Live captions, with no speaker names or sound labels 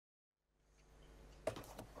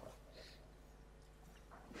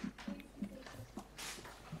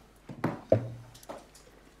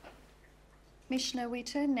Commissioner, we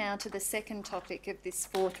turn now to the second topic of this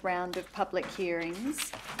fourth round of public hearings.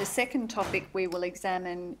 The second topic we will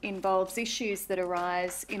examine involves issues that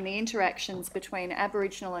arise in the interactions between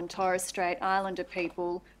Aboriginal and Torres Strait Islander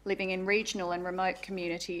people living in regional and remote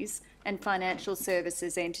communities and financial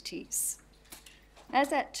services entities.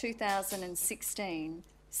 As at 2016,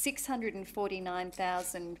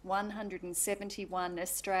 649,171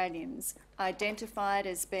 Australians identified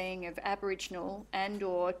as being of Aboriginal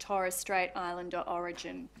and/or Torres Strait Islander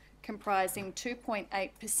origin, comprising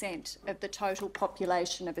 2.8% of the total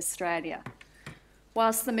population of Australia.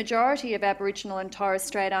 Whilst the majority of Aboriginal and Torres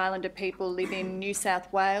Strait Islander people live in New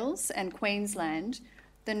South Wales and Queensland,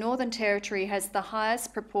 the Northern Territory has the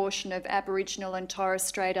highest proportion of Aboriginal and Torres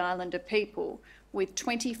Strait Islander people, with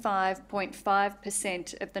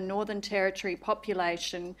 25.5% of the Northern Territory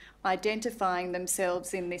population identifying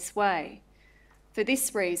themselves in this way. For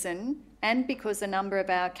this reason, and because a number of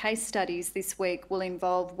our case studies this week will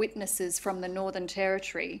involve witnesses from the Northern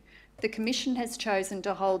Territory, the Commission has chosen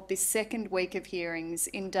to hold this second week of hearings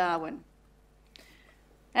in Darwin.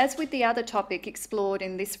 As with the other topic explored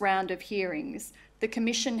in this round of hearings, the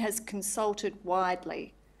Commission has consulted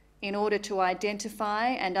widely in order to identify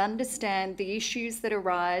and understand the issues that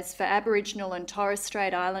arise for Aboriginal and Torres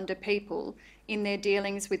Strait Islander people in their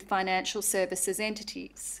dealings with financial services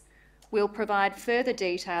entities. We'll provide further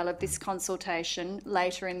detail of this consultation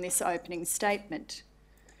later in this opening statement.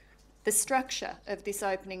 The structure of this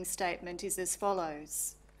opening statement is as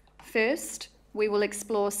follows. First, we will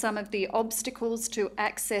explore some of the obstacles to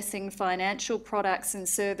accessing financial products and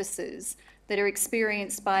services that are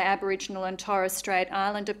experienced by Aboriginal and Torres Strait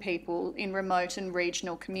Islander people in remote and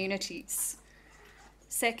regional communities.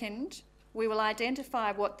 Second, we will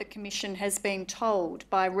identify what the Commission has been told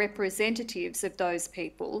by representatives of those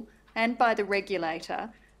people and by the regulator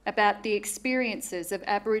about the experiences of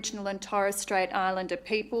Aboriginal and Torres Strait Islander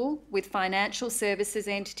people with financial services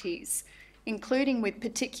entities, including with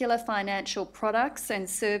particular financial products and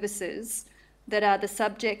services that are the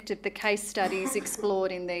subject of the case studies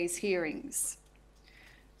explored in these hearings.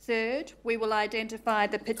 Third, we will identify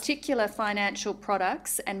the particular financial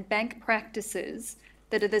products and bank practices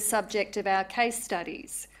that are the subject of our case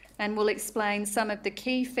studies, and will explain some of the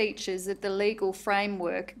key features of the legal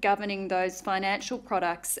framework governing those financial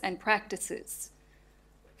products and practices.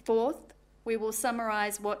 Fourth, we will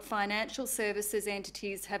summarise what financial services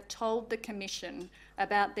entities have told the Commission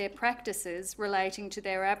about their practices relating to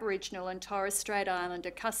their Aboriginal and Torres Strait Islander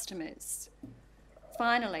customers.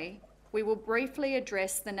 Finally, we will briefly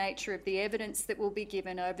address the nature of the evidence that will be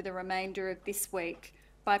given over the remainder of this week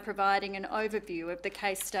by providing an overview of the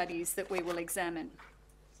case studies that we will examine.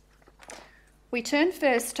 We turn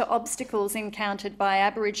first to obstacles encountered by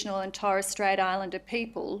Aboriginal and Torres Strait Islander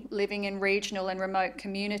people living in regional and remote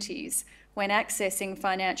communities when accessing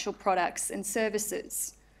financial products and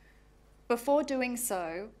services. Before doing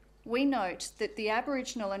so, we note that the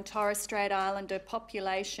Aboriginal and Torres Strait Islander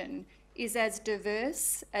population is as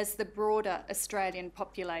diverse as the broader Australian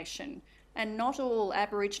population, and not all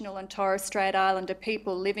Aboriginal and Torres Strait Islander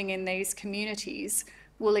people living in these communities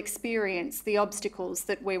will experience the obstacles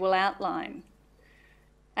that we will outline.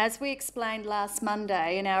 As we explained last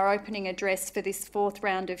Monday in our opening address for this fourth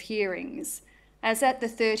round of hearings, as at the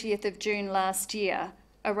 30th of June last year,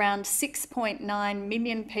 around 6.9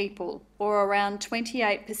 million people, or around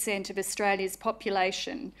 28% of Australia's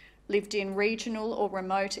population, lived in regional or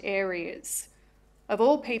remote areas. Of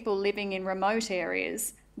all people living in remote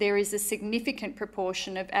areas, there is a significant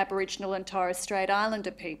proportion of Aboriginal and Torres Strait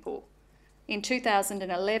Islander people. In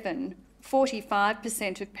 2011,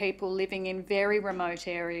 45% of people living in very remote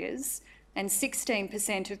areas and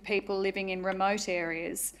 16% of people living in remote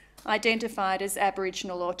areas identified as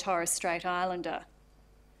Aboriginal or Torres Strait Islander.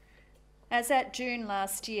 As at June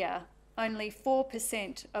last year, only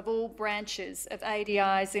 4% of all branches of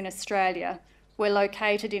ADIs in Australia were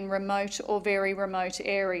located in remote or very remote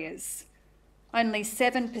areas. Only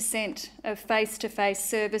 7% of face-to-face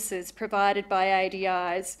services provided by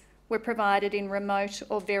ADIs were provided in remote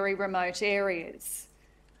or very remote areas.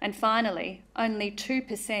 And finally, only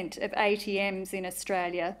 2% of ATMs in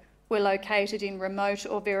Australia were located in remote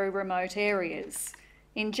or very remote areas.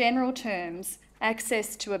 In general terms,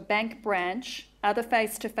 access to a bank branch, other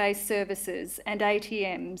face-to-face services and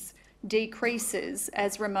ATMs decreases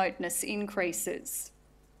as remoteness increases.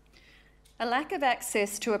 A lack of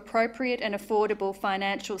access to appropriate and affordable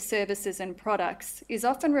financial services and products is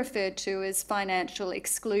often referred to as financial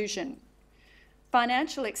exclusion.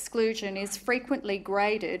 Financial exclusion is frequently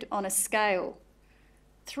graded on a scale.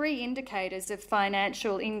 3 indicators of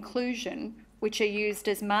financial inclusion, which are used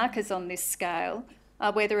as markers on this scale,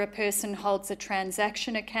 are whether a person holds a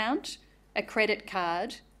transaction account, a credit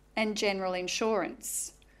card, and general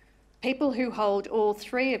insurance. People who hold all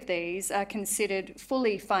three of these are considered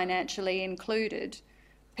fully financially included.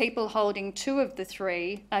 People holding two of the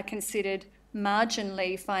three are considered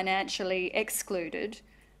marginally financially excluded,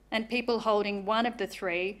 and people holding one of the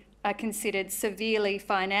three are considered severely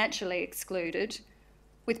financially excluded,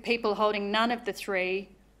 with people holding none of the three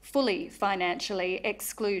fully financially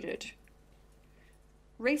excluded.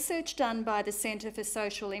 Research done by the Centre for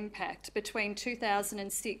Social Impact between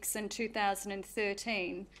 2006 and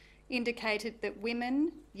 2013 indicated that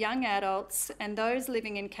women, young adults, and those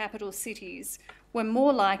living in capital cities were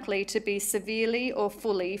more likely to be severely or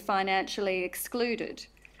fully financially excluded.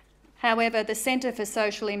 However, the Centre for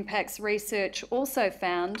Social Impact's research also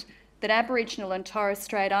found that Aboriginal and Torres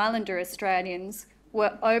Strait Islander Australians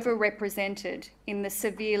were overrepresented in the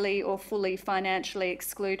severely or fully financially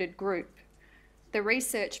excluded group. The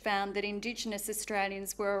research found that Indigenous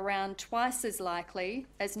Australians were around twice as likely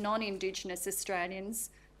as non-Indigenous Australians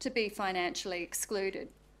to be financially excluded.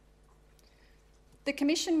 The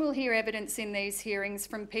Commission will hear evidence in these hearings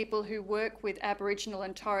from people who work with Aboriginal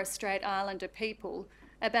and Torres Strait Islander people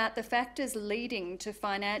about the factors leading to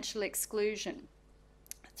financial exclusion.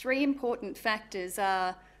 Three important factors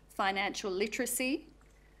are financial literacy,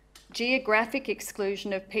 geographic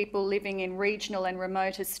exclusion of people living in regional and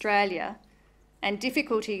remote Australia, and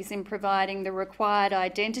difficulties in providing the required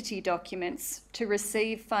identity documents to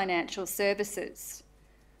receive financial services.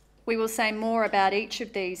 We will say more about each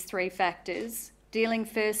of these three factors, dealing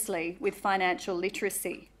firstly with financial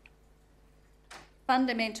literacy.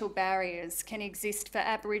 Fundamental barriers can exist for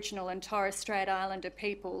Aboriginal and Torres Strait Islander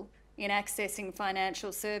people in accessing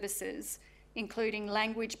financial services, including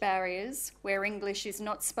language barriers where English is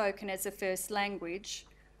not spoken as a first language,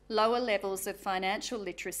 lower levels of financial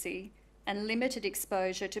literacy, and limited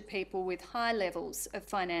exposure to people with high levels of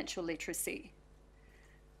financial literacy.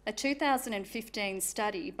 A 2015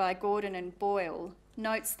 study by Gordon and Boyle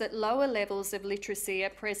notes that lower levels of literacy are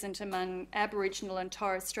present among Aboriginal and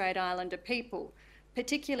Torres Strait Islander people,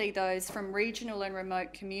 particularly those from regional and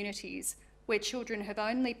remote communities where children have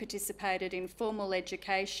only participated in formal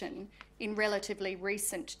education in relatively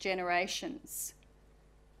recent generations.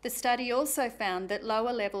 The study also found that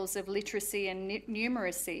lower levels of literacy and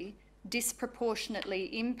numeracy disproportionately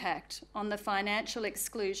impact on the financial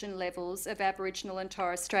exclusion levels of Aboriginal and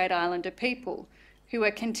Torres Strait Islander people, who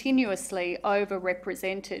are continuously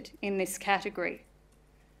overrepresented in this category.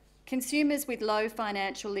 Consumers with low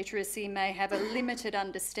financial literacy may have a limited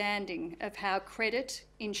understanding of how credit,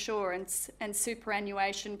 insurance, and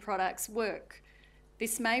superannuation products work.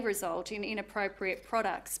 This may result in inappropriate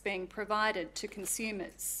products being provided to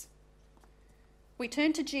consumers. We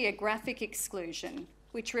turn to geographic exclusion,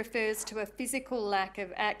 which refers to a physical lack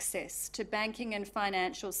of access to banking and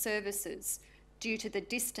financial services due to the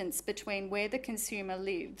distance between where the consumer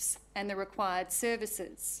lives and the required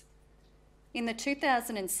services. In the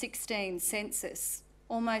 2016 census,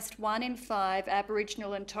 almost 1 in 5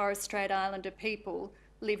 Aboriginal and Torres Strait Islander people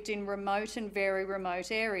lived in remote and very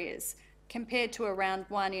remote areas, compared to around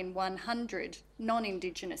 1 in 100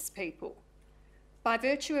 non-Indigenous people. By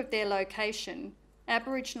virtue of their location,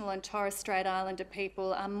 Aboriginal and Torres Strait Islander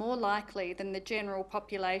people are more likely than the general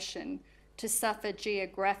population to suffer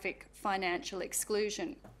geographic financial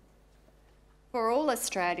exclusion. For all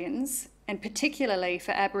Australians, and particularly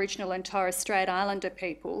for Aboriginal and Torres Strait Islander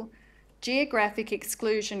people, geographic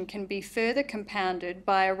exclusion can be further compounded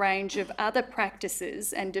by a range of other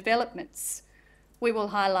practices and developments. We will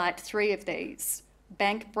highlight 3 of these: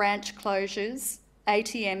 bank branch closures,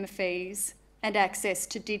 ATM fees, and access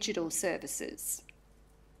to digital services.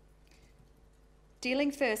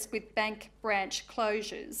 Dealing first with bank branch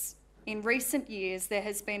closures, in recent years there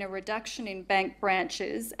has been a reduction in bank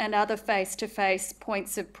branches and other face-to-face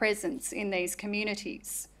points of presence in these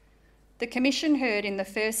communities. The Commission heard in the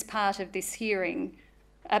first part of this hearing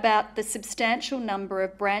about the substantial number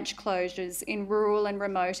of branch closures in rural and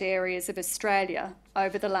remote areas of Australia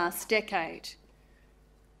over the last decade.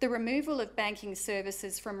 The removal of banking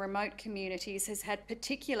services from remote communities has had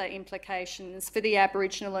particular implications for the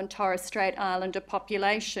Aboriginal and Torres Strait Islander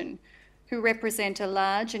population, who represent a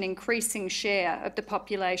large and increasing share of the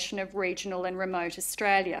population of regional and remote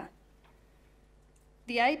Australia.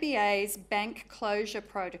 The ABA's Bank Closure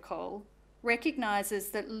Protocol recognises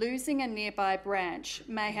that losing a nearby branch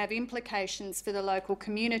may have implications for the local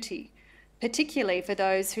community, particularly for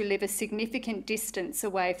those who live a significant distance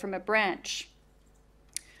away from a branch.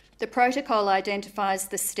 The protocol identifies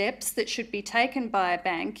the steps that should be taken by a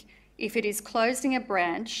bank if it is closing a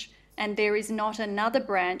branch and there is not another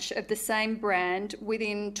branch of the same brand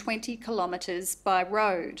within 20 kilometres by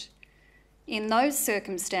road. In those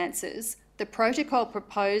circumstances, the protocol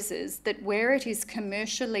proposes that where it is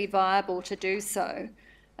commercially viable to do so,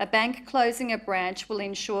 a bank closing a branch will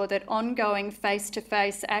ensure that ongoing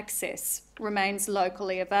face-to-face access remains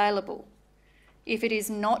locally available. If it is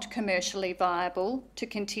not commercially viable to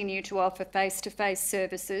continue to offer face-to-face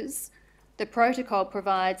services, the protocol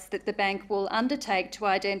provides that the bank will undertake to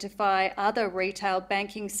identify other retail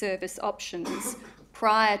banking service options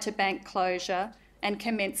prior to bank closure and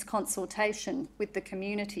commence consultation with the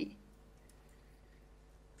community.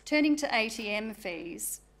 Turning to ATM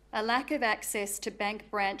fees, a lack of access to bank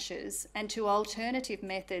branches and to alternative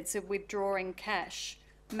methods of withdrawing cash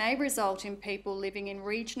may result in people living in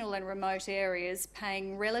regional and remote areas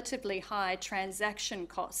paying relatively high transaction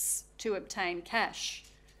costs to obtain cash.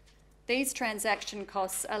 These transaction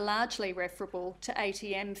costs are largely referable to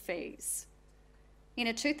ATM fees. In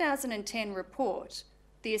a 2010 report,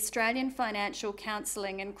 the Australian Financial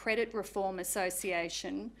Counselling and Credit Reform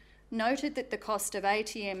Association noted that the cost of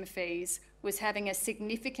ATM fees was having a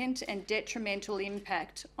significant and detrimental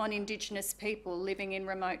impact on Indigenous people living in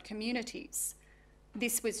remote communities.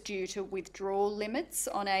 This was due to withdrawal limits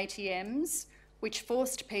on ATMs, which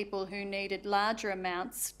forced people who needed larger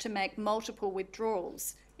amounts to make multiple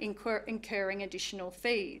withdrawals, incurring additional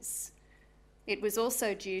fees. It was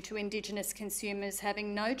also due to Indigenous consumers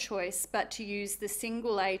having no choice but to use the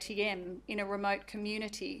single ATM in a remote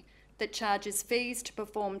community that charges fees to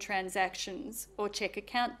perform transactions or check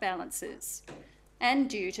account balances, and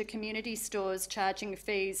due to community stores charging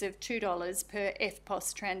fees of $2 per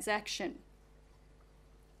EFTPOS transaction.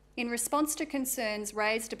 In response to concerns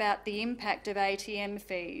raised about the impact of ATM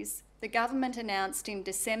fees, the government announced in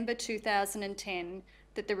December 2010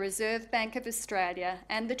 that the Reserve Bank of Australia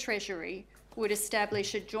and the Treasury would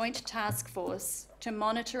establish a joint task force to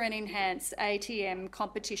monitor and enhance ATM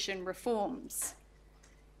competition reforms.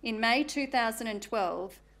 In May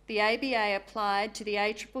 2012, the ABA applied to the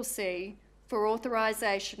ACCC for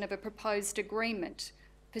authorisation of a proposed agreement,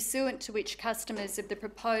 pursuant to which customers of the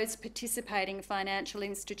proposed participating financial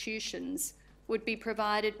institutions would be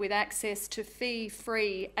provided with access to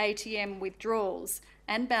fee-free ATM withdrawals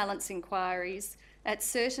and balance inquiries at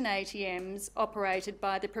certain ATMs operated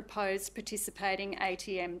by the proposed participating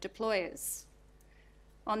ATM deployers.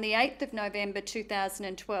 On the 8th of November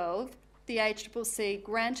 2012, the ACCC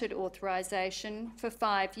granted authorisation for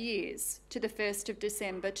 5 years to the 1st of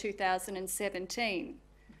December 2017.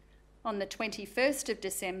 On the 21st of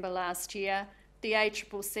December last year, the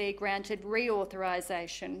ACCC granted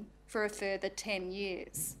reauthorisation for a further 10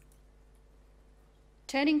 years.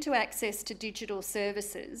 Turning to access to digital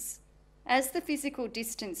services, as the physical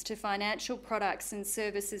distance to financial products and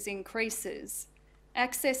services increases,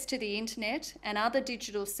 access to the internet and other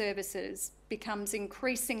digital services becomes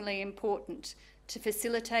increasingly important to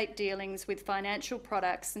facilitate dealings with financial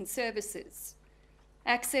products and services.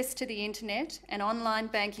 Access to the internet and online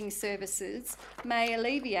banking services may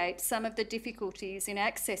alleviate some of the difficulties in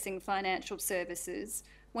accessing financial services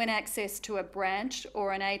when access to a branch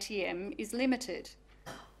or an ATM is limited.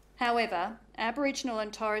 However, Aboriginal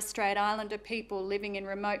and Torres Strait Islander people living in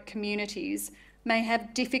remote communities may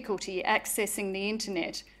have difficulty accessing the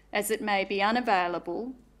internet as it may be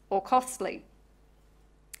unavailable or costly.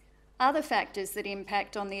 Other factors that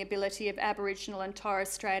impact on the ability of Aboriginal and Torres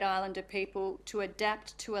Strait Islander people to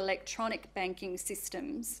adapt to electronic banking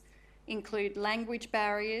systems include language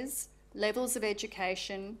barriers, levels of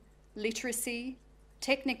education, literacy,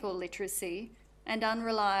 technical literacy, and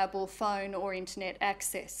unreliable phone or internet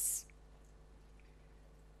access.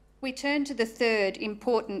 We turn to the third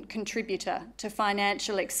important contributor to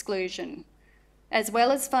financial exclusion. As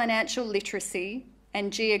well as financial literacy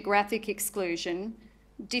and geographic exclusion,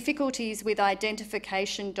 difficulties with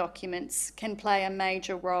identification documents can play a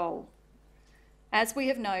major role. As we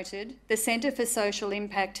have noted, the Centre for Social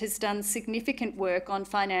Impact has done significant work on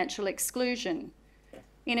financial exclusion.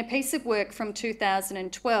 In a piece of work from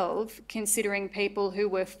 2012, considering people who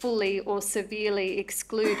were fully or severely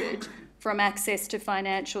excluded from access to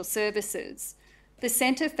financial services, the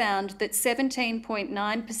Centre found that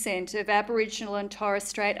 17.9% of Aboriginal and Torres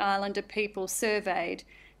Strait Islander people surveyed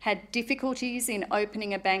had difficulties in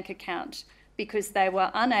opening a bank account because they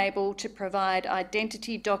were unable to provide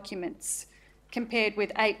identity documents, compared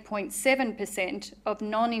with 8.7% of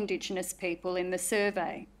non-Indigenous people in the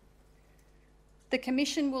survey. The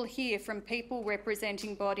Commission will hear from people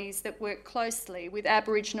representing bodies that work closely with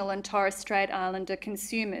Aboriginal and Torres Strait Islander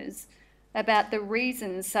consumers about the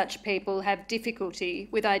reasons such people have difficulty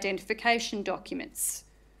with identification documents.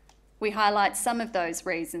 We highlight some of those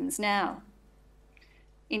reasons now.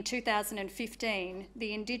 In 2015,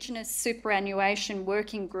 the Indigenous Superannuation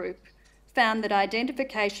Working Group found that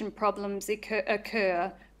identification problems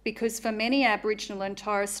occur because for many Aboriginal and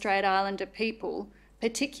Torres Strait Islander people,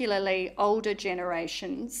 particularly older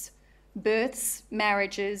generations, births,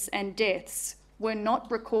 marriages and deaths were not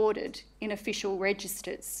recorded in official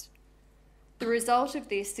registers. The result of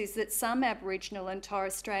this is that some Aboriginal and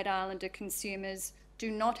Torres Strait Islander consumers do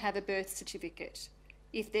not have a birth certificate.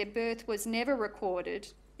 If their birth was never recorded,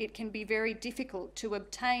 it can be very difficult to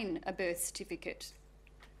obtain a birth certificate.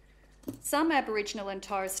 Some Aboriginal and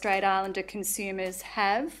Torres Strait Islander consumers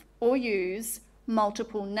have or use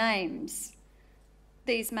multiple names.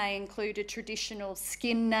 These may include a traditional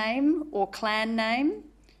skin name or clan name,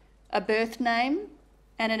 a birth name,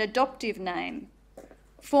 and an adoptive name.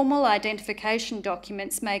 Formal identification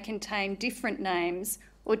documents may contain different names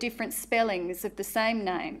or different spellings of the same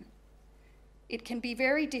name. It can be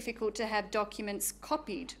very difficult to have documents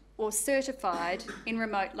copied or certified in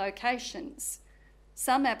remote locations.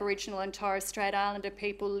 Some Aboriginal and Torres Strait Islander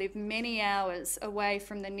people live many hours away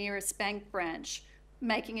from the nearest bank branch,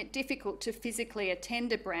 making it difficult to physically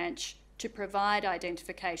attend a branch to provide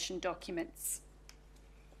identification documents.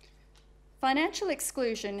 Financial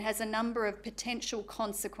exclusion has a number of potential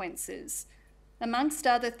consequences. Amongst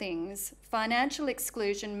other things, financial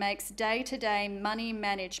exclusion makes day-to-day money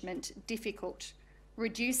management difficult,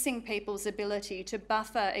 reducing people's ability to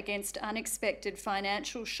buffer against unexpected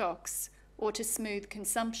financial shocks or to smooth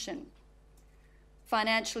consumption.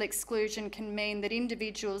 Financial exclusion can mean that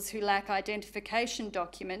individuals who lack identification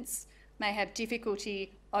documents may have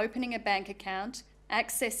difficulty opening a bank account,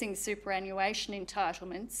 accessing superannuation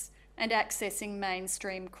entitlements, and accessing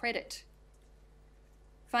mainstream credit.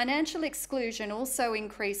 Financial exclusion also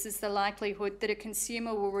increases the likelihood that a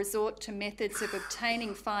consumer will resort to methods of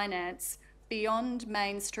obtaining finance beyond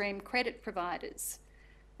mainstream credit providers.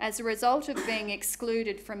 As a result of being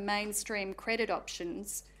excluded from mainstream credit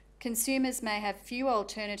options, consumers may have few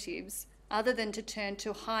alternatives other than to turn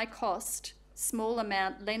to high-cost,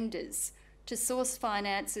 small-amount lenders to source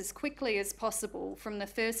finance as quickly as possible from the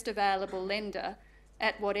first available lender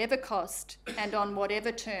at whatever cost and on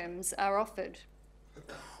whatever terms are offered.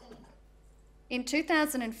 In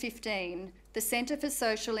 2015, the Centre for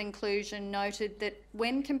Social Inclusion noted that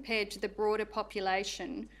when compared to the broader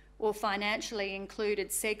population or financially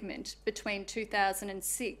included segment between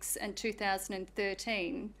 2006 and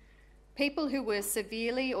 2013, people who were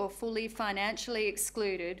severely or fully financially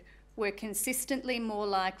excluded were consistently more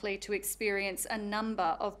likely to experience a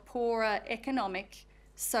number of poorer economic,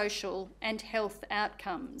 social and health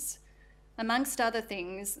outcomes. Amongst other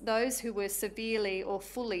things, those who were severely or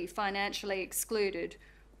fully financially excluded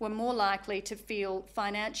were more likely to feel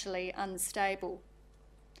financially unstable.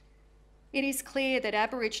 It is clear that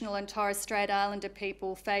Aboriginal and Torres Strait Islander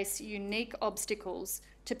people face unique obstacles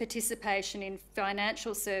to participation in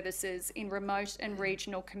financial services in remote and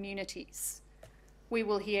regional communities. We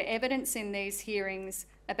will hear evidence in these hearings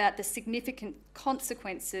about the significant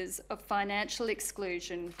consequences of financial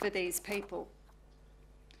exclusion for these people.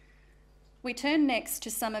 We turn next to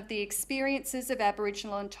some of the experiences of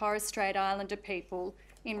Aboriginal and Torres Strait Islander people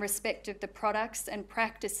in respect of the products and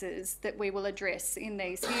practices that we will address in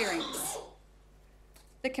these hearings.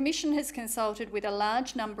 The Commission has consulted with a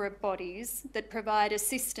large number of bodies that provide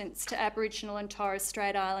assistance to Aboriginal and Torres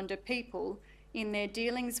Strait Islander people in their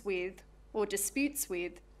dealings with or disputes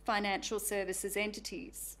with financial services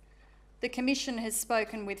entities. The Commission has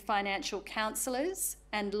spoken with financial counsellors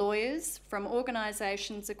and lawyers from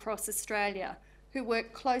organisations across Australia who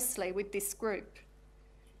work closely with this group.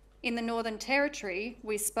 In the Northern Territory,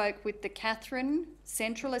 we spoke with the Katherine,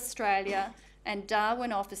 Central Australia and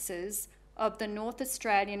Darwin offices of the North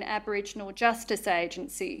Australian Aboriginal Justice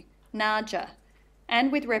Agency, NAJA,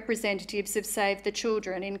 and with representatives of Save the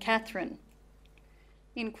Children in Katherine.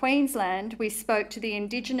 In Queensland, we spoke to the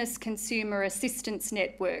Indigenous Consumer Assistance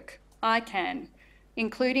Network, ICANN,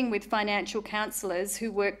 including with financial counsellors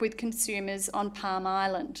who work with consumers on Palm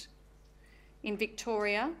Island. In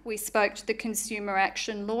Victoria, we spoke to the Consumer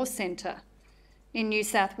Action Law Centre. In New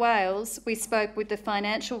South Wales, we spoke with the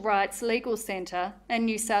Financial Rights Legal Centre and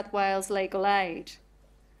New South Wales Legal Aid.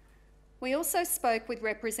 We also spoke with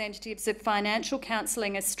representatives of Financial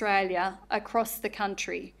Counselling Australia across the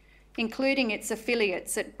country, including its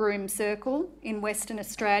affiliates at Broome Circle in Western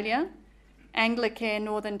Australia, Anglicare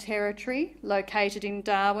Northern Territory, located in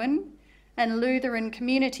Darwin, and Lutheran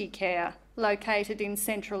Community Care, located in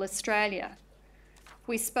Central Australia.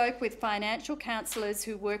 We spoke with financial counsellors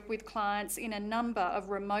who work with clients in a number of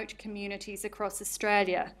remote communities across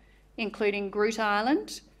Australia, including Groote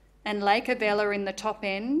Eylandt, and Lake Avella in the top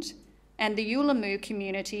end, and the Yullamoo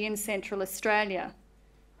community in Central Australia.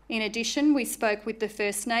 In addition, we spoke with the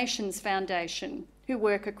First Nations Foundation, who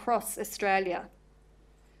work across Australia.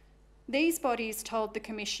 These bodies told the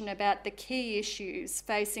Commission about the key issues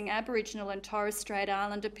facing Aboriginal and Torres Strait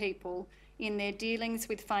Islander people in their dealings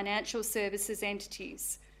with financial services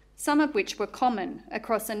entities, some of which were common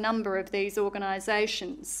across a number of these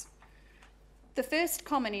organisations. The first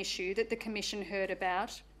common issue that the Commission heard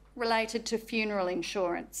about related to funeral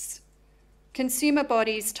insurance. Consumer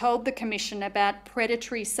bodies told the Commission about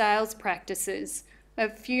predatory sales practices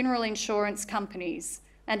of funeral insurance companies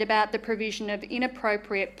and about the provision of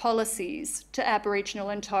inappropriate policies to Aboriginal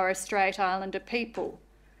and Torres Strait Islander people.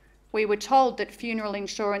 We were told that funeral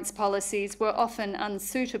insurance policies were often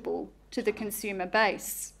unsuitable to the consumer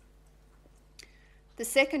base. The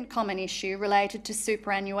second common issue related to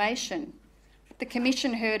superannuation. The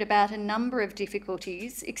Commission heard about a number of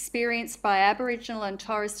difficulties experienced by Aboriginal and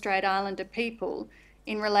Torres Strait Islander people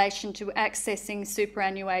in relation to accessing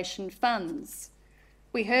superannuation funds.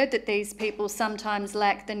 We heard that these people sometimes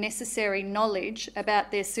lack the necessary knowledge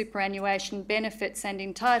about their superannuation benefits and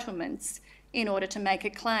entitlements in order to make a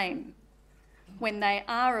claim. When they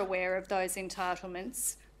are aware of those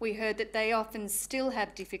entitlements, we heard that they often still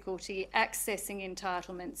have difficulty accessing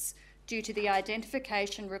entitlements due to the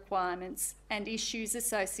identification requirements and issues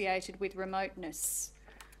associated with remoteness.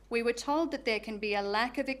 We were told that there can be a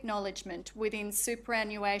lack of acknowledgement within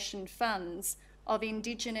superannuation funds of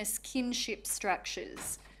Indigenous kinship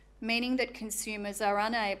structures, meaning that consumers are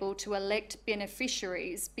unable to elect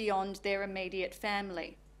beneficiaries beyond their immediate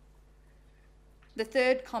family. The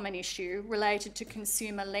third common issue related to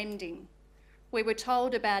consumer lending. We were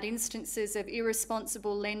told about instances of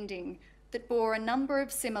irresponsible lending that bore a number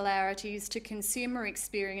of similarities to consumer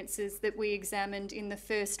experiences that we examined in the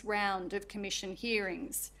first round of Commission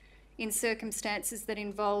hearings, in circumstances that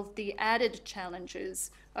involved the added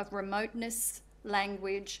challenges of remoteness,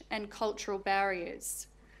 language and cultural barriers.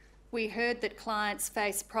 We heard that clients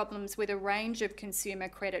face problems with a range of consumer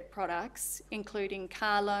credit products, including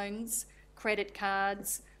car loans, credit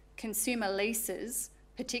cards, consumer leases,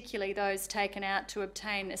 particularly those taken out to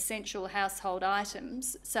obtain essential household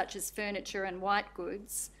items such as furniture and white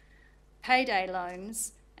goods, payday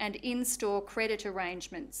loans and in-store credit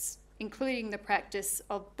arrangements, including the practice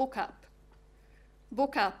of book-up.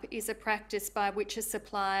 Book-up is a practice by which a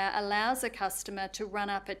supplier allows a customer to run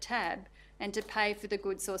up a tab and to pay for the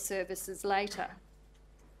goods or services later.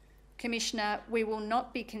 Commissioner, we will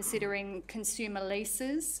not be considering consumer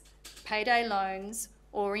leases, payday loans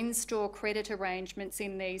or in-store credit arrangements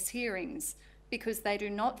in these hearings because they do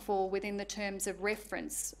not fall within the terms of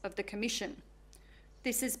reference of the Commission.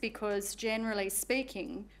 This is because, generally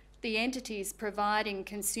speaking, the entities providing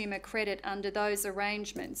consumer credit under those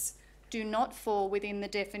arrangements do not fall within the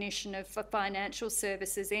definition of a financial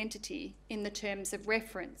services entity in the terms of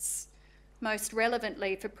reference. Most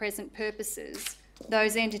relevantly for present purposes,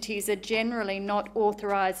 those entities are generally not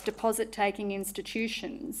authorised deposit-taking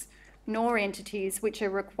institutions, nor entities which are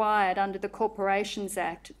required under the Corporations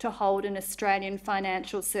Act to hold an Australian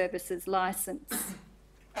financial services licence.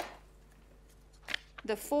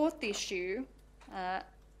 The fourth issue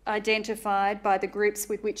identified by the groups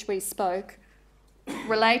with which we spoke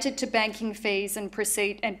related to banking fees and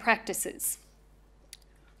practices.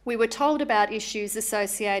 We were told about issues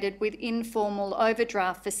associated with informal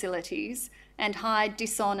overdraft facilities and high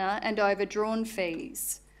dishonour and overdrawn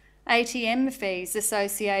fees. ATM fees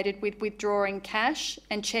associated with withdrawing cash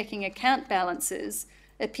and checking account balances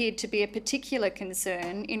appeared to be a particular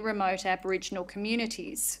concern in remote Aboriginal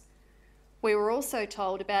communities. We were also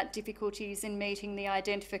told about difficulties in meeting the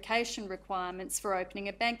identification requirements for opening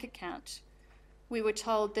a bank account. We were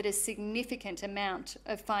told that a significant amount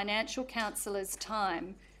of financial counsellors'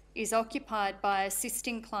 time is occupied by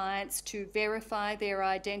assisting clients to verify their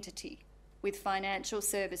identity with financial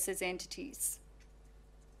services entities.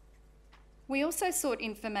 We also sought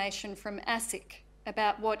information from ASIC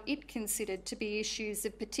about what it considered to be issues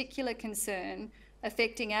of particular concern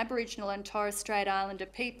affecting Aboriginal and Torres Strait Islander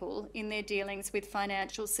people in their dealings with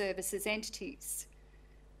financial services entities.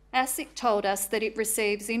 ASIC told us that it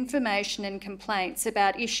receives information and complaints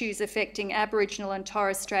about issues affecting Aboriginal and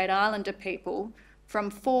Torres Strait Islander people from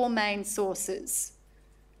four main sources: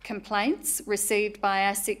 complaints received by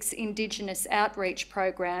ASIC's Indigenous Outreach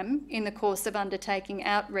Program in the course of undertaking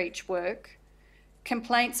outreach work,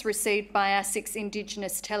 complaints received by ASIC's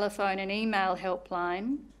Indigenous telephone and email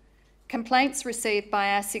helpline, complaints received by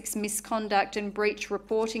ASIC's Misconduct and Breach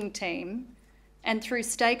Reporting Team, and through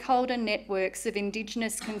stakeholder networks of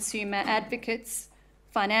Indigenous consumer advocates,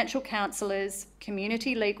 financial counsellors,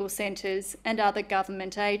 community legal centres and other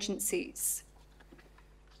government agencies.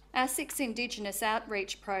 ASIC's Indigenous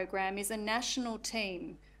Outreach Program is a national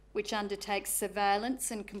team which undertakes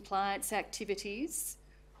surveillance and compliance activities,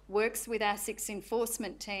 works with ASIC's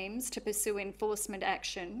enforcement teams to pursue enforcement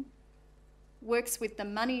action, works with the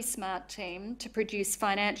Money Smart team to produce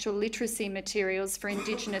financial literacy materials for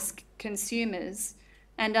Indigenous consumers,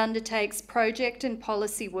 and undertakes project and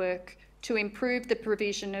policy work to improve the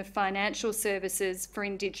provision of financial services for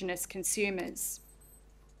Indigenous consumers.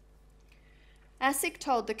 ASIC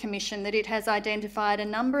told the Commission that it has identified a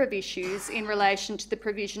number of issues in relation to the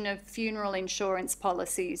provision of funeral insurance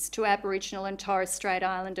policies to Aboriginal and Torres Strait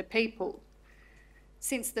Islander people.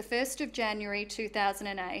 Since the 1st of January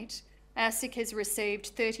 2008, ASIC has received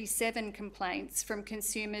 37 complaints from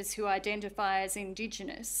consumers who identify as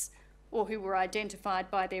Indigenous or who were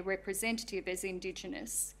identified by their representative as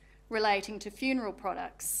Indigenous relating to funeral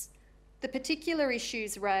products. The particular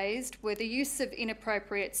issues raised were the use of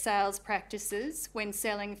inappropriate sales practices when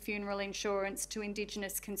selling funeral insurance to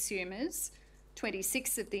Indigenous consumers,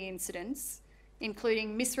 26 of the incidents,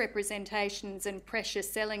 including misrepresentations and pressure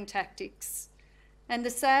selling tactics, and the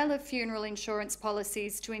sale of funeral insurance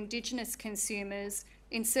policies to Indigenous consumers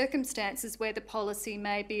in circumstances where the policy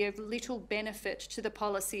may be of little benefit to the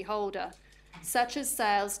policyholder, such as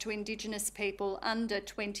sales to Indigenous people under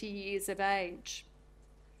 20 years of age.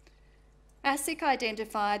 ASIC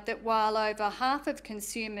identified that while over half of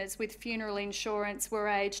consumers with funeral insurance were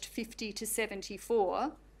aged 50 to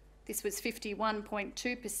 74, this was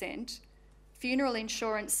 51.2%, funeral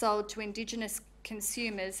insurance sold to Indigenous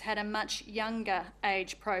consumers had a much younger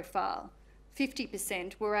age profile.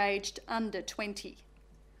 50% were aged under 20.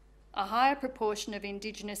 A higher proportion of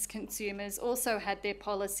Indigenous consumers also had their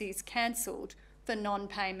policies cancelled for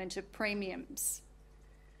non-payment of premiums.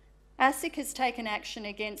 ASIC has taken action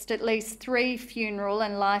against at least 3 funeral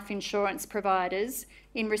and life insurance providers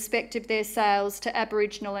in respect of their sales to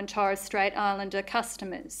Aboriginal and Torres Strait Islander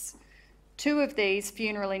customers. 2 of these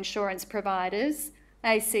funeral insurance providers,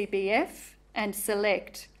 ACBF and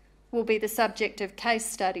Select, will be the subject of case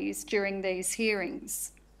studies during these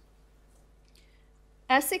hearings.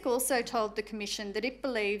 ASIC also told the Commission that it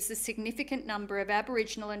believes a significant number of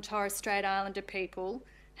Aboriginal and Torres Strait Islander people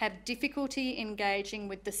have difficulty engaging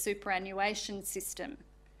with the superannuation system.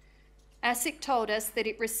 ASIC told us that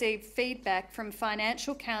it received feedback from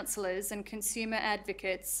financial counsellors and consumer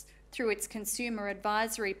advocates through its consumer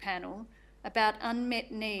advisory panel about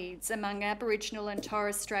unmet needs among Aboriginal and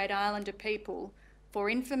Torres Strait Islander people for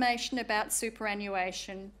information about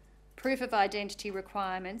superannuation, proof of identity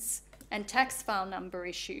requirements, and tax file number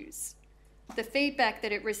issues. The feedback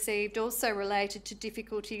that it received also related to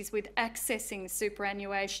difficulties with accessing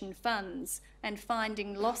superannuation funds and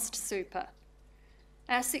finding lost super.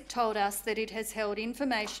 ASIC told us that it has held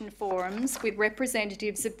information forums with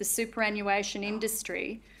representatives of the superannuation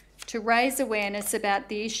industry to raise awareness about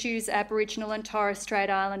the issues Aboriginal and Torres Strait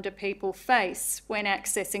Islander people face when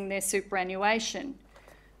accessing their superannuation.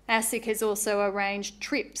 ASIC has also arranged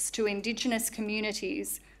trips to Indigenous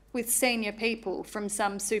communities with senior people from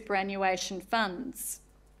some superannuation funds.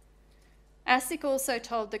 ASIC also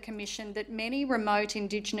told the Commission that many remote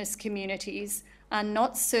Indigenous communities are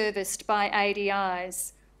not serviced by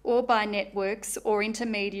ADIs or by networks or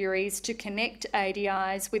intermediaries to connect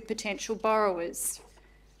ADIs with potential borrowers.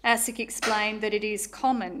 ASIC explained that it is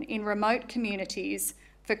common in remote communities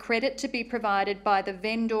for credit to be provided by the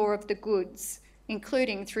vendor of the goods,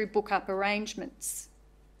 including through book-up arrangements.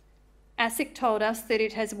 ASIC told us that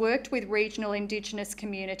it has worked with regional Indigenous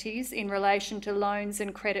communities in relation to loans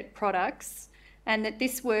and credit products, and that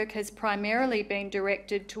this work has primarily been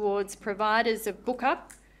directed towards providers of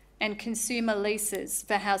book-up and consumer leases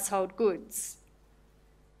for household goods.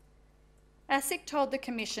 ASIC told the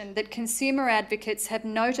Commission that consumer advocates have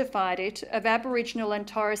notified it of Aboriginal and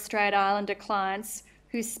Torres Strait Islander clients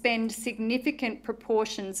who spend significant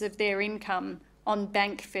proportions of their income on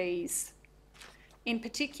bank fees. In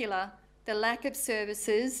particular, the lack of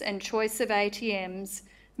services and choice of ATMs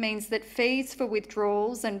means that fees for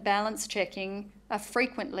withdrawals and balance checking are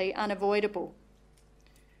frequently unavoidable.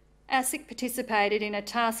 ASIC participated in a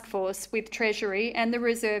task force with Treasury and the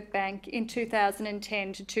Reserve Bank in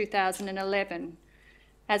 2010 to 2011.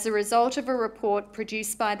 As a result of a report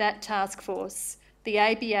produced by that task force, the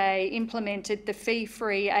ABA implemented the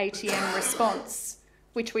fee-free ATM response,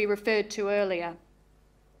 which we referred to earlier.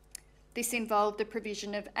 This involved the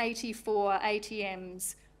provision of 84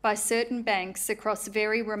 ATMs by certain banks across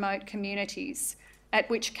very remote communities, at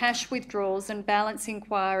which cash withdrawals and balance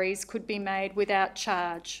inquiries could be made without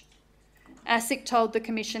charge. ASIC told the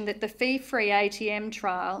Commission that the fee-free ATM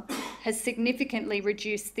trial has significantly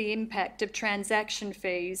reduced the impact of transaction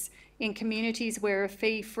fees in communities where a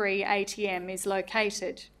fee-free ATM is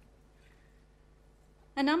located.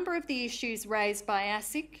 A number of the issues raised by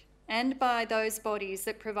ASIC and by those bodies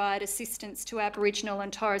that provide assistance to Aboriginal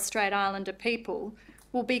and Torres Strait Islander people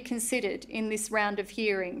will be considered in this round of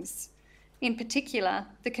hearings. In particular,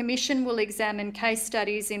 the Commission will examine case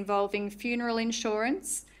studies involving funeral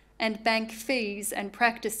insurance and bank fees and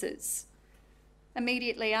practices.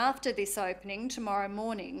 Immediately after this opening, tomorrow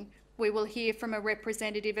morning, we will hear from a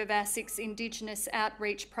representative of ASIC's Indigenous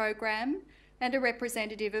Outreach Program and a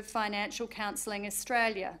representative of Financial Counselling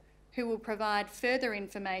Australia, who will provide further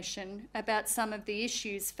information about some of the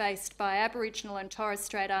issues faced by Aboriginal and Torres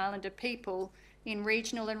Strait Islander people in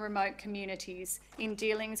regional and remote communities in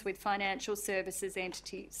dealings with financial services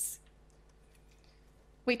entities.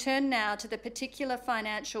 We turn now to the particular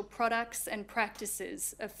financial products and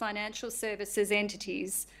practices of financial services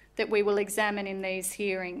entities that we will examine in these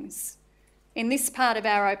hearings. In this part of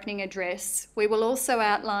our opening address, we will also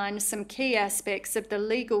outline some key aspects of the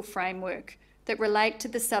legal framework that relate to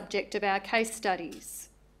the subject of our case studies.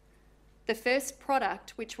 The first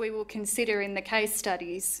product which we will consider in the case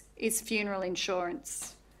studies is funeral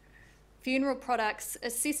insurance. Funeral products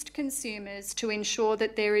assist consumers to ensure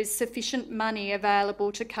that there is sufficient money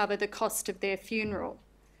available to cover the cost of their funeral.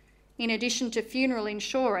 In addition to funeral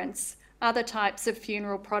insurance, other types of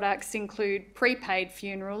funeral products include prepaid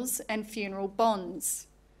funerals and funeral bonds.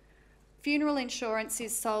 Funeral insurance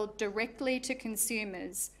is sold directly to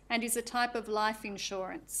consumers and is a type of life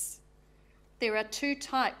insurance. There are two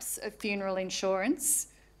types of funeral insurance: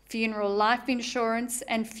 funeral life insurance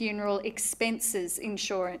and funeral expenses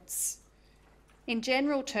insurance. In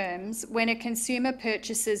general terms, when a consumer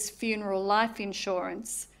purchases funeral life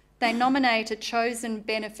insurance, they nominate a chosen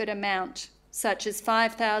benefit amount, such as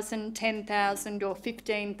 $5,000, $10,000 or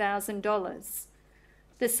 $15,000.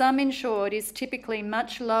 The sum insured is typically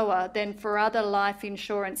much lower than for other life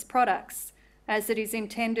insurance products, as it is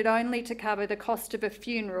intended only to cover the cost of a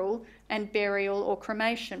funeral and burial or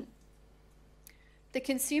cremation. The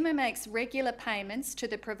consumer makes regular payments to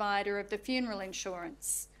the provider of the funeral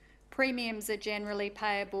insurance. Premiums are generally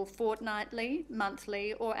payable fortnightly,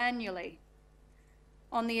 monthly or annually.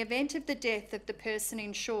 On the event of the death of the person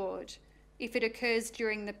insured, if it occurs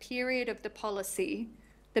during the period of the policy,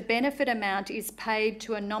 the benefit amount is paid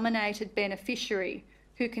to a nominated beneficiary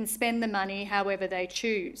who can spend the money however they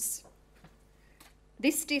choose.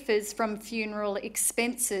 This differs from funeral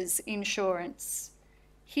expenses insurance.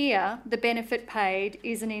 Here, the benefit paid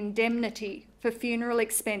is an indemnity for funeral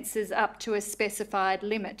expenses up to a specified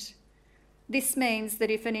limit. This means that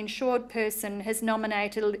if an insured person has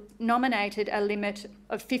nominated a limit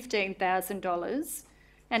of $15,000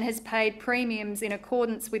 and has paid premiums in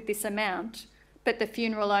accordance with this amount, but the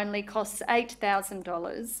funeral only costs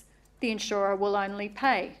 $8,000, the insurer will only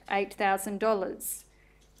pay $8,000.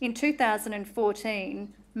 In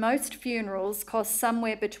 2014, most funerals cost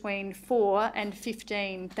somewhere between $4,000 and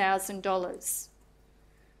 $15,000.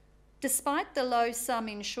 Despite the low sum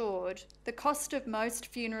insured, the cost of most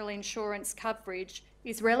funeral insurance coverage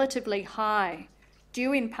is relatively high,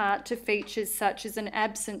 due in part to features such as an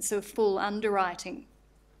absence of full underwriting.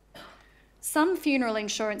 Some funeral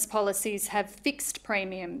insurance policies have fixed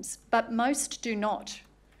premiums, but most do not.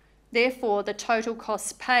 Therefore, the total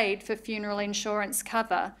cost paid for funeral insurance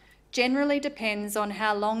cover generally depends on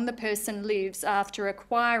how long the person lives after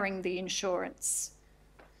acquiring the insurance.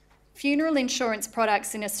 Funeral insurance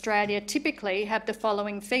products in Australia typically have the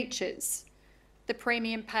following features. The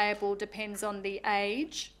premium payable depends on the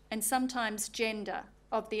age and sometimes gender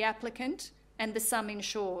of the applicant and the sum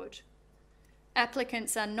insured.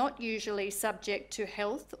 Applicants are not usually subject to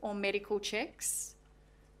health or medical checks.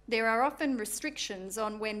 There are often restrictions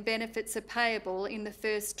on when benefits are payable in the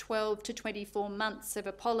first 12 to 24 months of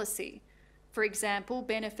a policy. For example,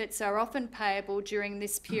 benefits are often payable during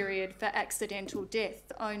this period for accidental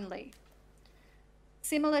death only.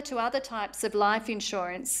 Similar to other types of life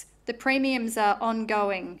insurance, the premiums are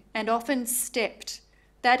ongoing and often stepped.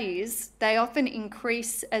 That is, they often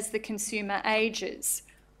increase as the consumer ages,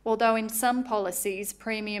 although in some policies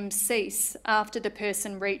premiums cease after the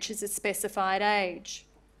person reaches a specified age.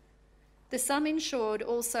 The sum insured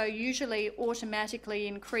also usually automatically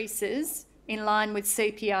increases in line with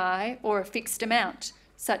CPI or a fixed amount,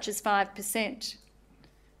 such as 5%.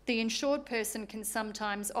 The insured person can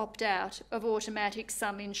sometimes opt out of automatic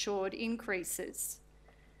sum insured increases.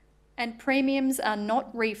 And premiums are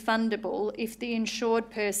not refundable if the insured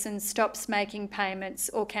person stops making payments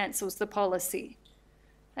or cancels the policy.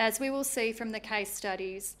 As we will see from the case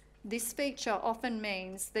studies, This feature often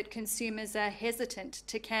means that consumers are hesitant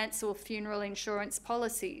to cancel funeral insurance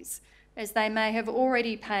policies, as they may have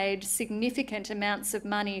already paid significant amounts of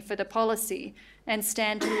money for the policy and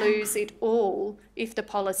stand to lose it all if the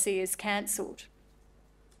policy is cancelled.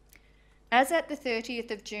 As at the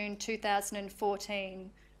 30th of June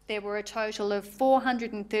 2014, there were a total of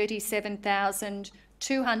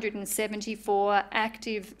 437,274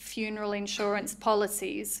 active funeral insurance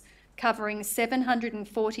policies covering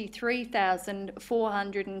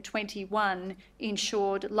 743,421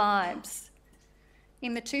 insured lives.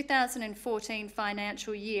 In the 2014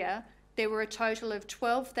 financial year, there were a total of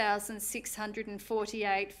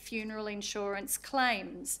 12,648 funeral insurance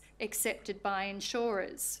claims accepted by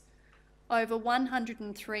insurers. Over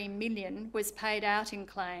 103 million was paid out in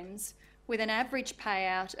claims, with an average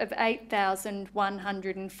payout of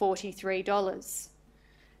 $8,143.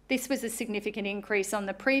 This was a significant increase on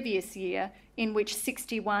the previous year, in which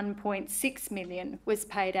 61.6 million was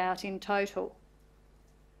paid out in total.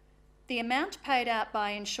 The amount paid out by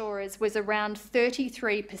insurers was around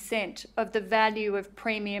 33% of the value of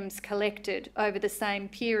premiums collected over the same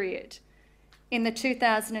period. In the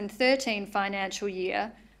 2013 financial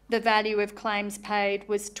year, the value of claims paid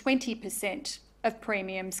was 20% of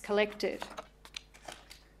premiums collected.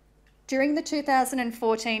 During the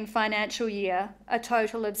 2014 financial year, a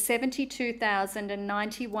total of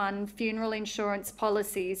 72,091 funeral insurance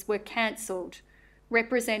policies were cancelled,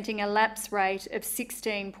 representing a lapse rate of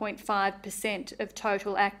 16.5% of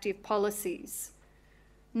total active policies.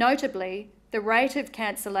 Notably, the rate of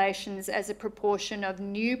cancellations as a proportion of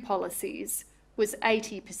new policies was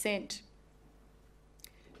 80%.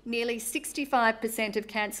 Nearly 65% of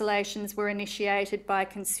cancellations were initiated by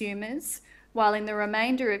consumers, while in the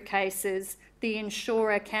remainder of cases, the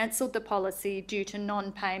insurer cancelled the policy due to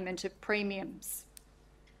non-payment of premiums.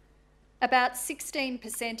 About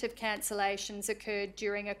 16% of cancellations occurred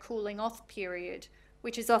during a cooling-off period,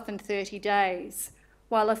 which is often 30 days,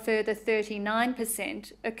 while a further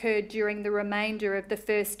 39% occurred during the remainder of the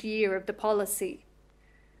first year of the policy.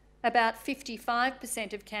 About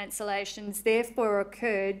 55% of cancellations therefore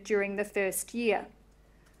occurred during the first year.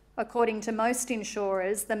 According to most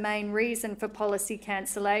insurers, the main reason for policy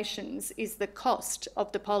cancellations is the cost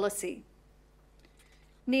of the policy.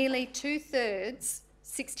 Nearly two-thirds,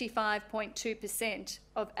 65.2%,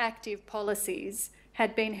 of active policies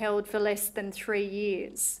had been held for less than 3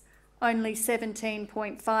 years. Only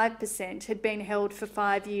 17.5% had been held for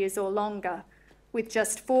 5 years or longer, with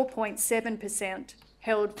just 4.7%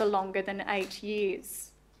 held for longer than 8 years.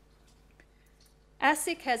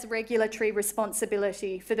 ASIC has regulatory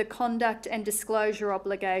responsibility for the conduct and disclosure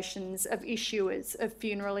obligations of issuers of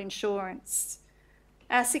funeral insurance.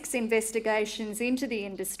 ASIC's investigations into the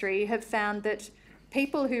industry have found that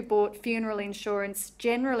people who bought funeral insurance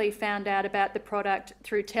generally found out about the product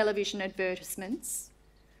through television advertisements.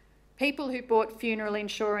 People who bought funeral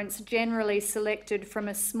insurance generally selected from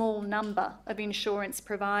a small number of insurance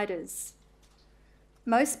providers.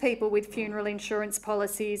 Most people with funeral insurance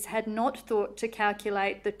policies had not thought to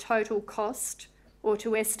calculate the total cost or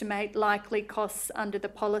to estimate likely costs under the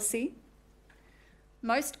policy.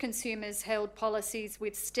 Most consumers held policies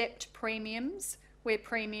with stepped premiums, where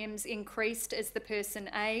premiums increased as the person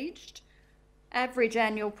aged. Average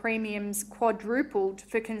annual premiums quadrupled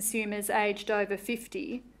for consumers aged over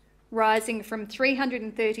 50, rising from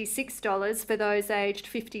 $336 for those aged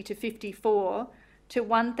 50 to 54 to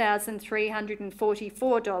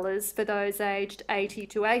 $1,344 for those aged 80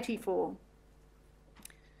 to 84.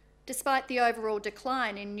 Despite the overall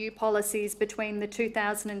decline in new policies between the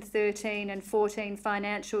 2013 and 14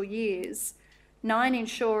 financial years, 9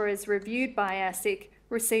 insurers reviewed by ASIC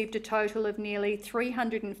received a total of nearly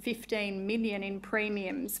 $315 million in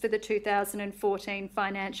premiums for the 2014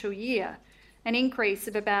 financial year, an increase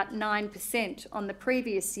of about 9% on the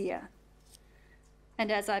previous year. And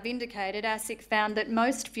as I've indicated, ASIC found that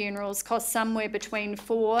most funerals cost somewhere between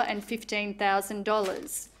 $4,000 and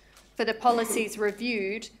 $15,000. For the policies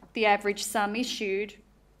reviewed, the average sum insured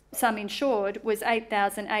was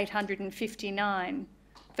 $8,859.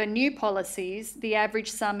 For new policies, the average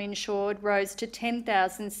sum insured rose to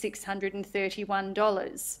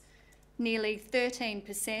 $10,631. Nearly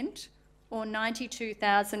 13%, or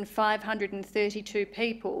 92,532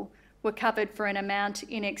 people, were covered for an amount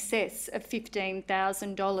in excess of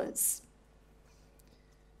 $15,000.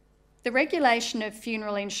 The regulation of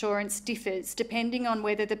funeral insurance differs depending on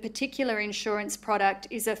whether the particular insurance product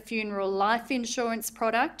is a funeral life insurance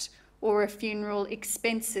product or a funeral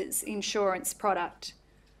expenses insurance product.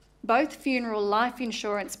 Both funeral life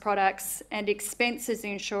insurance products and expenses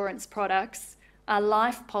insurance products are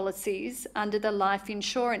life policies under the Life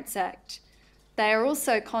Insurance Act. They are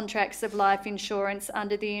also contracts of life insurance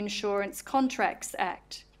under the Insurance Contracts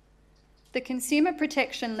Act. The consumer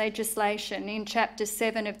protection legislation in Chapter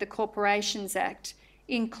 7 of the Corporations Act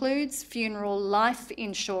includes funeral life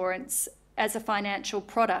insurance as a financial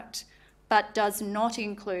product, but does not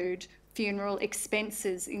include funeral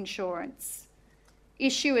expenses insurance.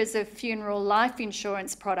 Issuers of funeral life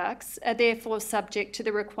insurance products are therefore subject to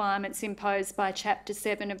the requirements imposed by Chapter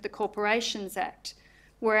 7 of the Corporations Act,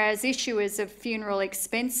 whereas issuers of funeral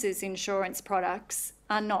expenses insurance products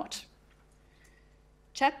are not.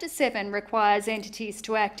 Chapter 7 requires entities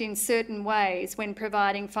to act in certain ways when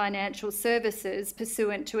providing financial services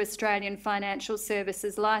pursuant to Australian financial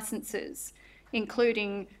services licences,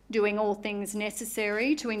 including doing all things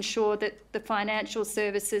necessary to ensure that the financial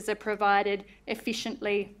services are provided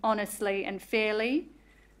efficiently, honestly and fairly,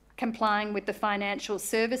 complying with the financial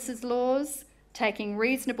services laws, taking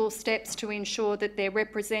reasonable steps to ensure that their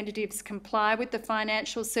representatives comply with the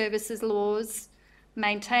financial services laws,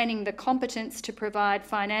 maintaining the competence to provide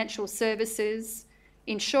financial services,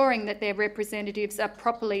 ensuring that their representatives are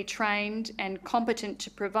properly trained and competent to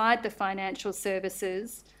provide the financial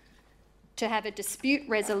services, to have a dispute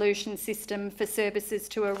resolution system for services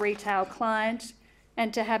to a retail client,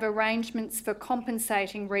 and to have arrangements for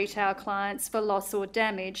compensating retail clients for loss or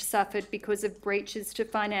damage suffered because of breaches to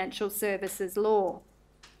financial services law.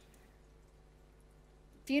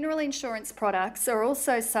 Funeral insurance products are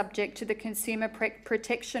also subject to the consumer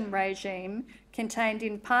protection regime contained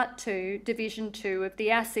in Part 2, Division 2 of the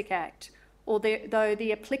ASIC Act, although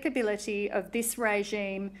the applicability of this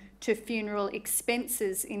regime to funeral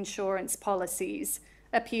expenses insurance policies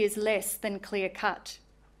appears less than clear-cut.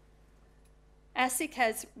 ASIC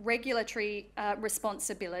has regulatory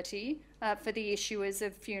responsibility for the issuers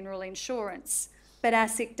of funeral insurance, but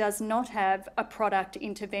ASIC does not have a product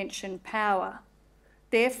intervention power.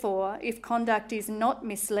 Therefore, if conduct is not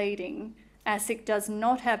misleading, ASIC does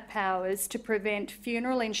not have powers to prevent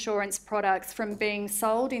funeral insurance products from being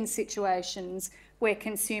sold in situations where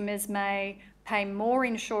consumers may pay more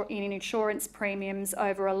in insurance premiums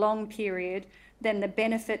over a long period than the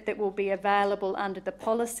benefit that will be available under the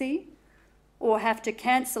policy, or have to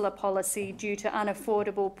cancel a policy due to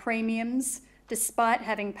unaffordable premiums despite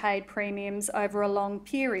having paid premiums over a long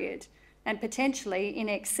period and potentially in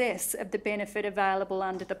excess of the benefit available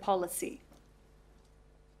under the policy.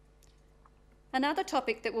 Another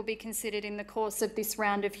topic that will be considered in the course of this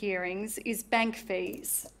round of hearings is bank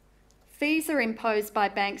fees. Fees are imposed by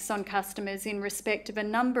banks on customers in respect of a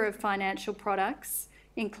number of financial products,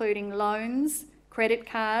 including loans, credit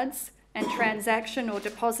cards, and transaction or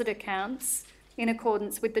deposit accounts in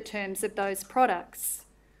accordance with the terms of those products.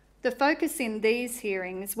 The focus in these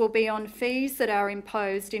hearings will be on fees that are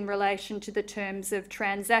imposed in relation to the terms of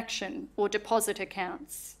transaction or deposit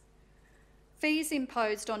accounts. Fees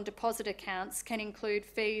imposed on deposit accounts can include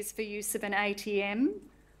fees for use of an ATM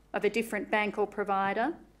of a different bank or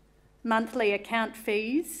provider, monthly account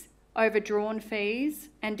fees, overdrawn fees,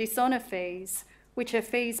 and dishonour fees, which are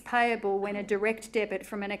fees payable when a direct debit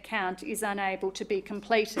from an account is unable to be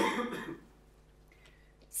completed.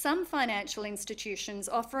 Some financial institutions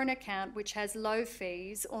offer an account which has low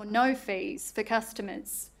fees or no fees for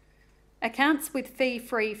customers. Accounts with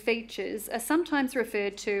fee-free features are sometimes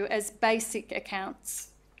referred to as basic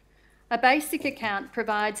accounts. A basic account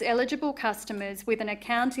provides eligible customers with an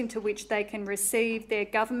account into which they can receive their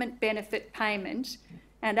government benefit payment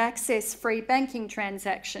and access free banking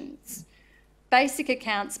transactions. Basic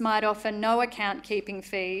accounts might offer no account keeping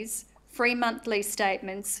fees, free monthly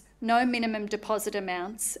statements, no minimum deposit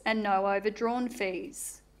amounts, and no overdrawn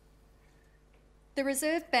fees. The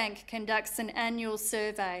Reserve Bank conducts an annual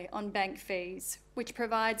survey on bank fees, which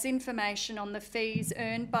provides information on the fees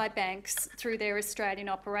earned by banks through their Australian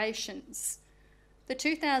operations. The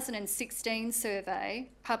 2016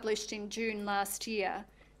 survey, published in June last year,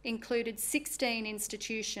 included 16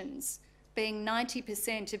 institutions, being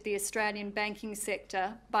 90% of the Australian banking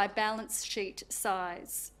sector by balance sheet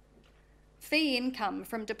size. Fee income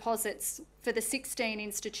from deposits for the 16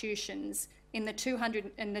 institutions in the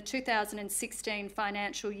 2016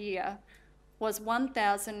 financial year was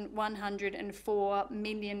 $1,104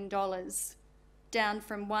 million, down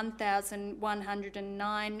from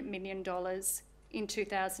 $1,109 million in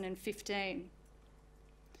 2015.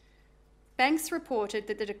 Banks reported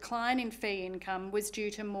that the decline in fee income was due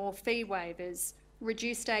to more fee waivers,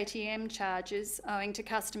 reduced ATM charges owing to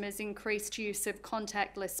customers' increased use of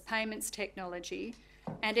contactless payments technology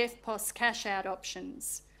and EFTPOS cash-out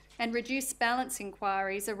options, and reduced balance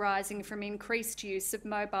inquiries arising from increased use of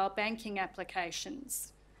mobile banking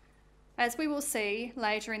applications. As we will see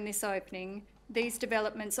later in this opening, these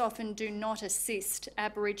developments often do not assist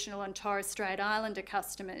Aboriginal and Torres Strait Islander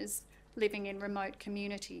customers living in remote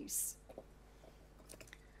communities.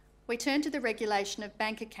 We turn to the regulation of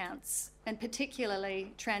bank accounts, and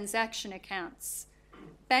particularly transaction accounts.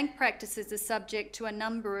 Bank practices are subject to a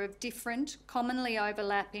number of different, commonly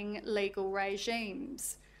overlapping legal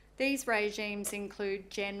regimes. These regimes include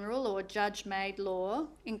general or judge-made law,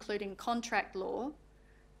 including contract law,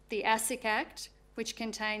 the ASIC Act, which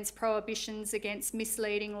contains prohibitions against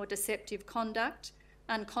misleading or deceptive conduct,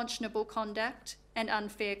 unconscionable conduct, and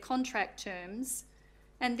unfair contract terms,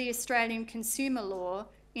 and the Australian Consumer Law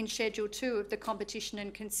in Schedule 2 of the Competition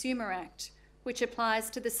and Consumer Act, which applies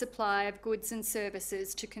to the supply of goods and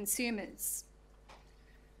services to consumers.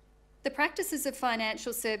 The practices of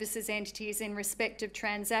financial services entities in respect of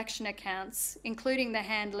transaction accounts, including the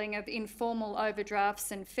handling of informal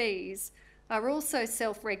overdrafts and fees, are also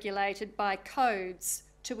self-regulated by codes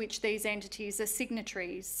to which these entities are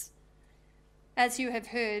signatories. As you have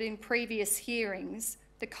heard in previous hearings,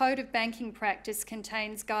 the Code of Banking Practice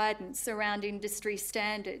contains guidance around industry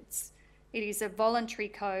standards. It is a voluntary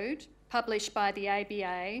code published by the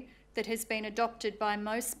ABA that has been adopted by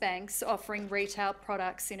most banks offering retail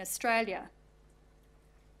products in Australia.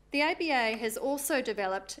 The ABA has also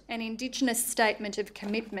developed an Indigenous Statement of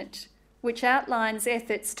Commitment, which outlines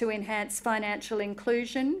efforts to enhance financial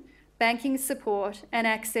inclusion, banking support, and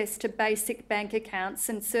access to basic bank accounts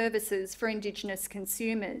and services for Indigenous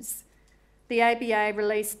consumers. The ABA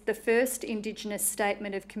released the first Indigenous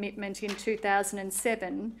Statement of Commitment in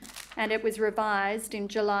 2007, and it was revised in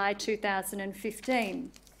July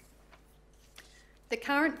 2015. The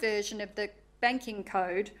current version of the Banking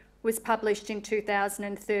Code was published in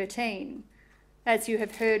 2013. As you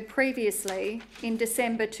have heard previously, in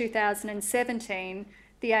December 2017,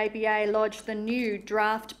 the ABA lodged the new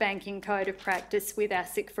draft Banking Code of Practice with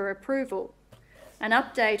ASIC for approval. An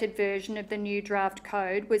updated version of the new draft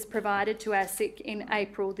code was provided to ASIC in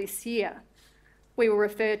April this year. We will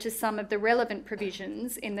refer to some of the relevant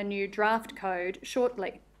provisions in the new draft code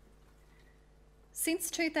shortly. Since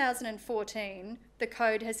 2014, the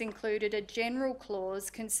code has included a general clause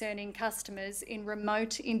concerning customers in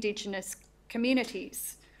remote Indigenous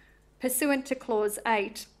communities. Pursuant to Clause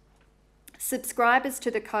 8, subscribers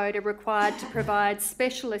to the code are required to provide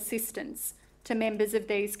special assistance to members of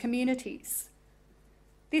these communities.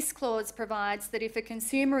 This clause provides that if a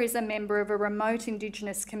consumer is a member of a remote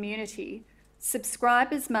Indigenous community,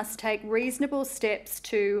 subscribers must take reasonable steps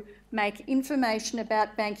to make information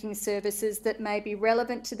about banking services that may be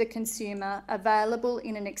relevant to the consumer available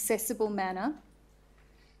in an accessible manner,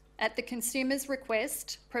 at the consumer's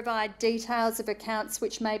request, provide details of accounts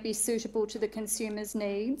which may be suitable to the consumer's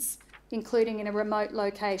needs, including in a remote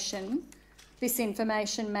location. This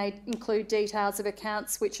information may include details of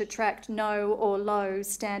accounts which attract no or low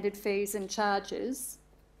standard fees and charges.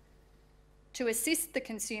 To assist the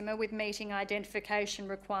consumer with meeting identification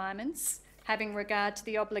requirements, having regard to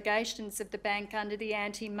the obligations of the bank under the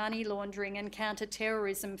Anti-Money Laundering and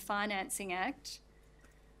Counter-Terrorism Financing Act.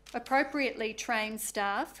 Appropriately trained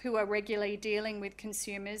staff who are regularly dealing with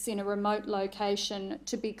consumers in a remote location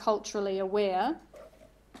to be culturally aware,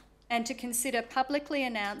 and to consider publicly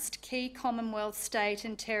announced key Commonwealth, state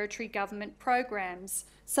and territory government programs,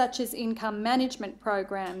 such as income management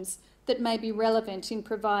programs, that may be relevant in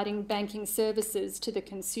providing banking services to the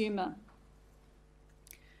consumer.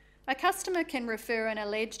 A customer can refer an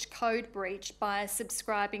alleged code breach by a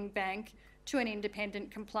subscribing bank to an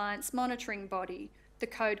independent compliance monitoring body, the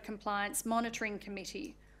Code Compliance Monitoring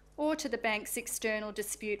Committee, or to the bank's external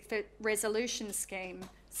dispute resolution scheme,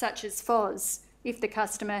 such as FOS, if the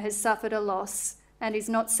customer has suffered a loss and is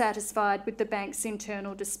not satisfied with the bank's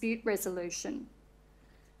internal dispute resolution.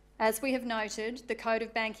 As we have noted, the Code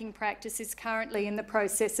of Banking Practice is currently in the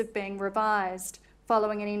process of being revised,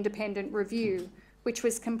 following an independent review, which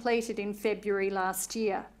was completed in February last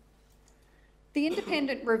year. The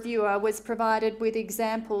independent reviewer was provided with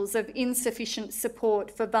examples of insufficient support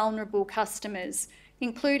for vulnerable customers,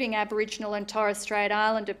 including Aboriginal and Torres Strait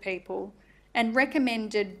Islander people, and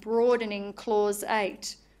recommended broadening Clause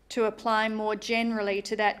 8 to apply more generally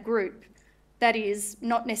to that group, that is,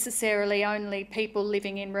 not necessarily only people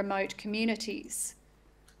living in remote communities.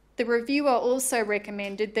 The reviewer also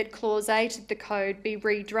recommended that Clause 8 of the Code be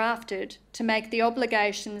redrafted to make the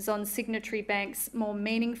obligations on signatory banks more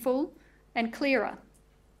meaningful and clearer.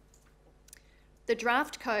 The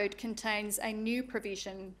draft code contains a new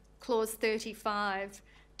provision, Clause 35,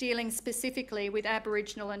 dealing specifically with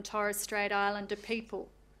Aboriginal and Torres Strait Islander people.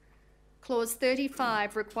 Clause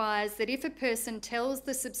 35 requires that if a person tells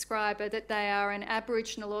the subscriber that they are an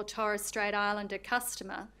Aboriginal or Torres Strait Islander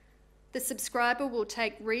customer, the subscriber will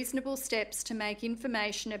take reasonable steps to make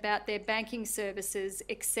information about their banking services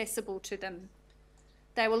accessible to them.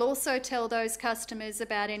 They will also tell those customers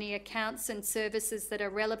about any accounts and services that are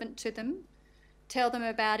relevant to them, tell them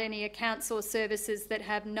about any accounts or services that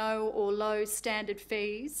have no or low standard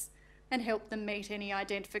fees, and help them meet any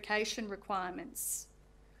identification requirements.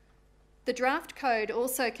 The draft code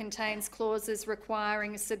also contains clauses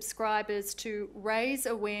requiring subscribers to raise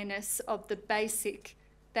awareness of the basic,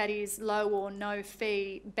 that is, low or no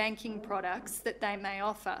fee banking products that they may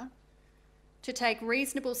offer, to take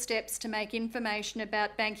reasonable steps to make information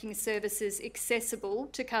about banking services accessible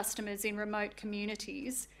to customers in remote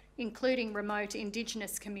communities, including remote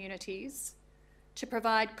Indigenous communities, to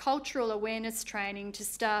provide cultural awareness training to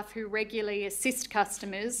staff who regularly assist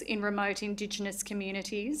customers in remote Indigenous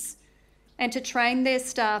communities, and to train their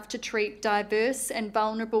staff to treat diverse and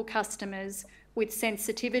vulnerable customers with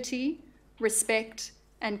sensitivity, respect,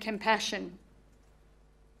 and compassion.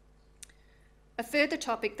 A further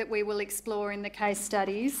topic that we will explore in the case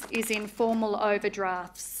studies is informal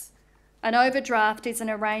overdrafts. An overdraft is an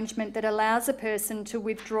arrangement that allows a person to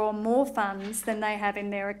withdraw more funds than they have in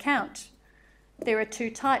their account. There are two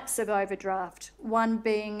types of overdraft, one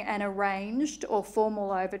being an arranged or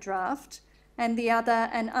formal overdraft, and the other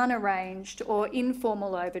an unarranged or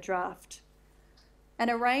informal overdraft. An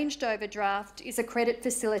arranged overdraft is a credit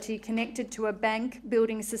facility connected to a bank,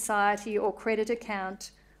 building society or credit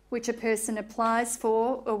account which a person applies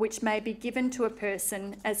for or which may be given to a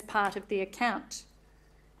person as part of the account.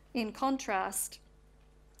 In contrast,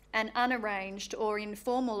 an unarranged or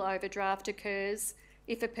informal overdraft occurs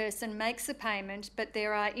if a person makes a payment but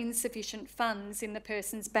there are insufficient funds in the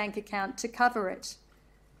person's bank account to cover it.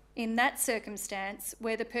 In that circumstance,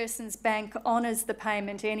 where the person's bank honours the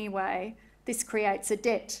payment anyway, this creates a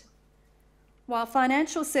debt. While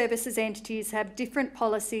financial services entities have different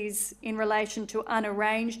policies in relation to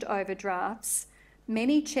unarranged overdrafts,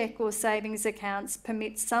 many cheque or savings accounts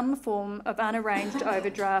permit some form of unarranged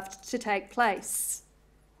overdraft to take place.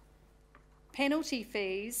 Penalty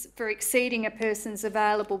fees for exceeding a person's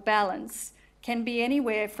available balance can be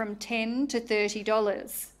anywhere from $10 to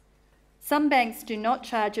 $30. Some banks do not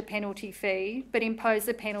charge a penalty fee but impose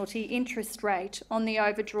a penalty interest rate on the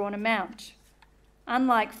overdrawn amount.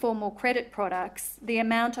 Unlike formal credit products, the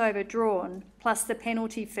amount overdrawn plus the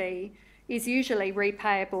penalty fee is usually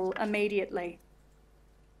repayable immediately.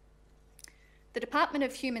 The Department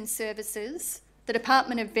of Human Services, the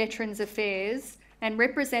Department of Veterans Affairs and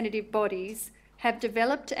representative bodies have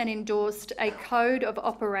developed and endorsed a code of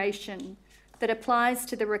operation that applies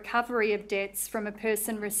to the recovery of debts from a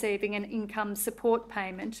person receiving an income support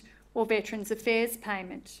payment or Veterans Affairs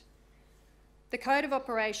payment. The Code of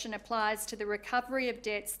Operation applies to the recovery of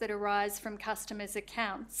debts that arise from customers'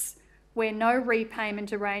 accounts where no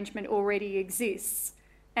repayment arrangement already exists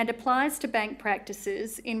and applies to bank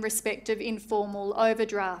practices in respect of informal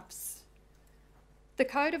overdrafts. The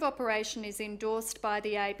Code of Operation is endorsed by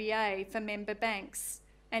the ABA for member banks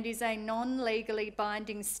and is a non-legally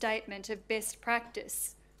binding statement of best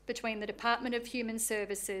practice between the Department of Human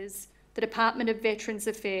Services, the Department of Veterans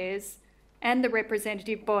Affairs and the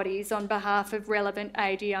representative bodies on behalf of relevant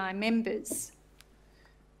ADI members.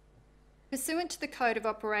 Pursuant to the Code of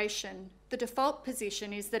Operation, the default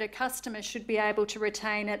position is that a customer should be able to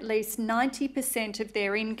retain at least 90% of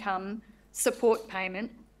their income, support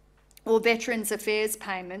payment, or Veterans Affairs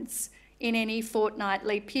payments in any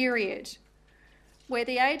fortnightly period. Where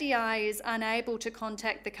the ADI is unable to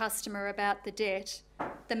contact the customer about the debt,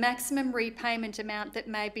 the maximum repayment amount that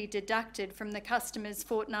may be deducted from the customer's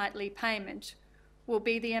fortnightly payment will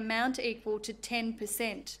be the amount equal to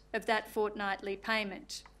 10% of that fortnightly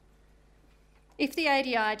payment. If the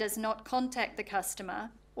ADI does not contact the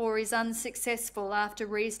customer or is unsuccessful after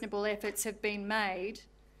reasonable efforts have been made,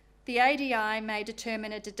 the ADI may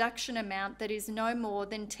determine a deduction amount that is no more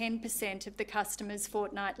than 10% of the customer's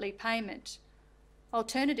fortnightly payment.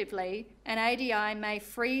 Alternatively, an ADI may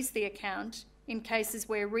freeze the account in cases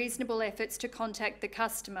where reasonable efforts to contact the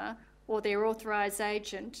customer or their authorised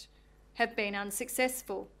agent have been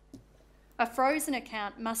unsuccessful. A frozen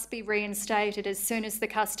account must be reinstated as soon as the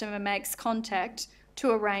customer makes contact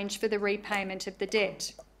to arrange for the repayment of the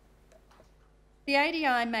debt. The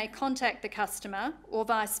ADI may contact the customer or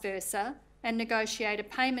vice versa and negotiate a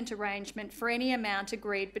payment arrangement for any amount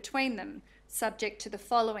agreed between them, subject to the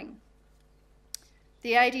following.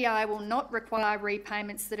 The ADI will not require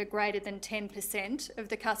repayments that are greater than 10% of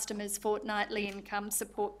the customer's fortnightly income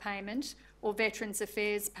support payment or Veterans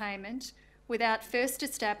Affairs payment without first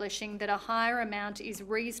establishing that a higher amount is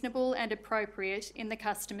reasonable and appropriate in the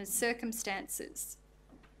customer's circumstances.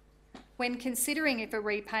 When considering if a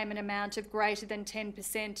repayment amount of greater than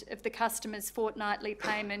 10% of the customer's fortnightly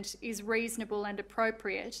payment is reasonable and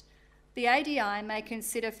appropriate, the ADI may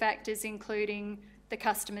consider factors including the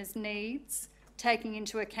customer's needs, taking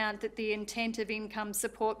into account that the intent of income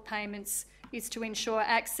support payments is to ensure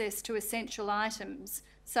access to essential items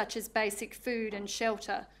such as basic food and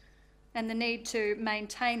shelter, and the need to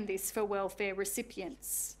maintain this for welfare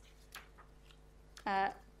recipients.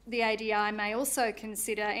 The ADI may also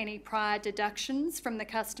consider any prior deductions from the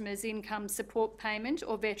customer's income support payment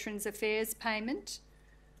or Veterans Affairs payment,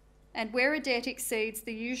 and where a debt exceeds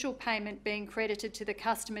the usual payment being credited to the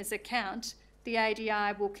customer's account, the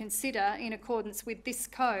ADI will consider, in accordance with this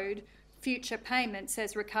code, future payments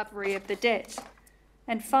as recovery of the debt.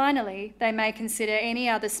 And finally, they may consider any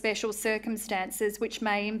other special circumstances which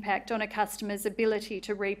may impact on a customer's ability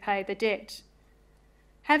to repay the debt.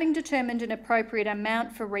 Having determined an appropriate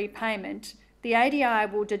amount for repayment, the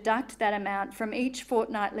ADI will deduct that amount from each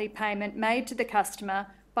fortnightly payment made to the customer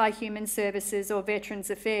by Human Services or Veterans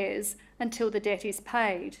Affairs until the debt is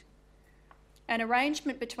paid. An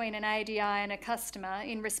arrangement between an ADI and a customer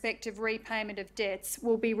in respect of repayment of debts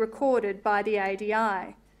will be recorded by the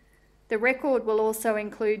ADI. The record will also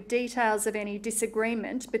include details of any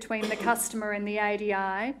disagreement between the customer and the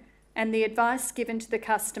ADI and the advice given to the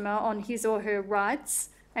customer on his or her rights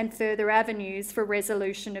and further avenues for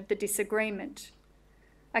resolution of the disagreement.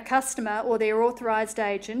 A customer or their authorised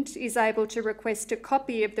agent is able to request a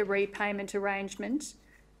copy of the repayment arrangement,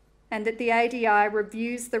 and that the ADI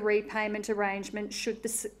reviews the repayment arrangement should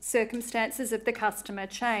the circumstances of the customer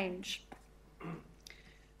change.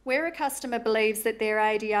 Where a customer believes that their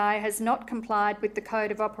ADI has not complied with the Code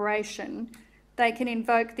of Operation, they can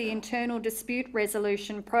invoke the internal dispute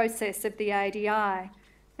resolution process of the ADI,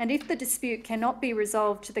 and if the dispute cannot be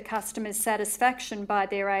resolved to the customer's satisfaction by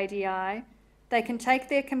their ADI, they can take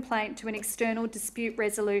their complaint to an external dispute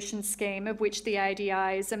resolution scheme of which the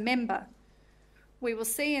ADI is a member. We will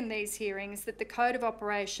see in these hearings that the Code of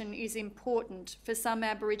Operation is important for some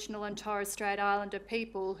Aboriginal and Torres Strait Islander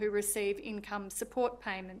people who receive income support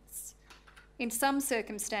payments. In some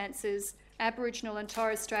circumstances, Aboriginal and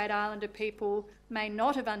Torres Strait Islander people may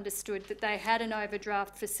not have understood that they had an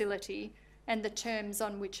overdraft facility and the terms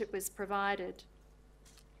on which it was provided.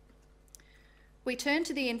 We turn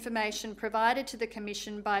to the information provided to the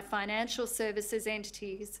Commission by financial services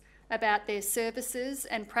entities about their services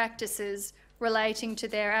and practices relating to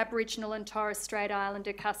their Aboriginal and Torres Strait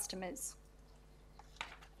Islander customers.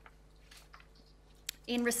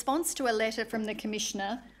 In response to a letter from the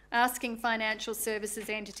Commissioner asking financial services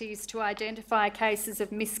entities to identify cases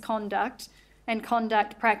of misconduct and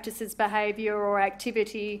conduct, practices, behaviour or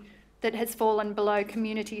activity that has fallen below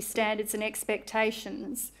community standards and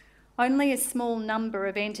expectations, only a small number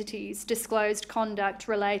of entities disclosed conduct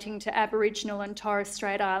relating to Aboriginal and Torres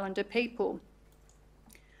Strait Islander people.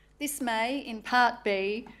 This may, in part,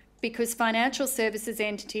 be because financial services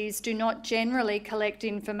entities do not generally collect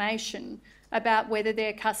information about whether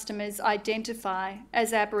their customers identify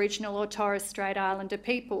as Aboriginal or Torres Strait Islander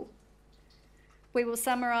people. We will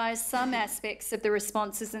summarise some aspects of the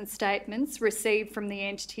responses and statements received from the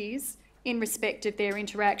entities in respect of their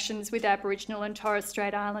interactions with Aboriginal and Torres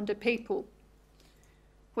Strait Islander people.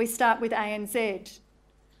 We start with ANZ.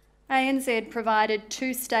 ANZ provided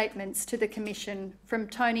two statements to the Commission from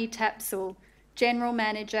Tony Tapsell, General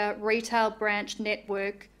Manager, Retail Branch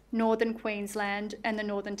Network, Northern Queensland and the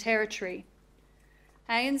Northern Territory.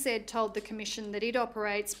 ANZ told the Commission that it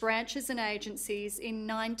operates branches and agencies in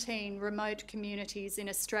 19 remote communities in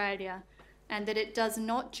Australia and that it does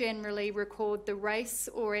not generally record the race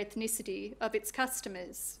or ethnicity of its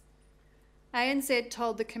customers. ANZ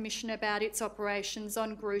told the Commission about its operations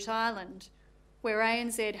on Groote Island, where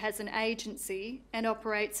ANZ has an agency and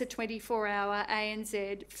operates a 24-hour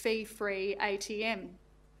ANZ fee-free ATM.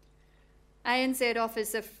 ANZ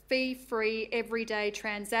offers a fee-free everyday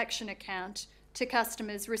transaction account to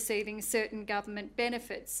customers receiving certain government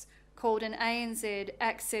benefits called an ANZ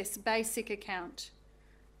Access Basic account.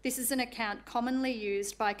 This is an account commonly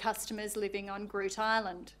used by customers living on Groote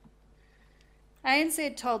Island.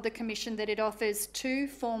 ANZ told the Commission that it offers two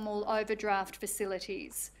formal overdraft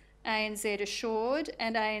facilities, ANZ Assured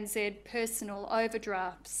and ANZ Personal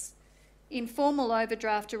Overdrafts. Informal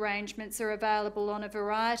overdraft arrangements are available on a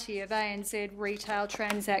variety of ANZ retail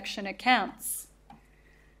transaction accounts.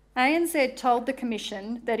 ANZ told the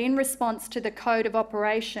Commission that in response to the Code of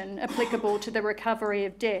Operation applicable to the recovery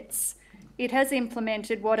of debts, it has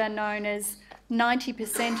implemented what are known as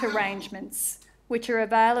 90% arrangements, which are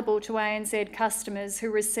available to ANZ customers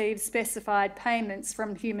who receive specified payments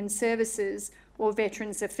from Human Services or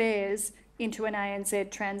Veterans Affairs into an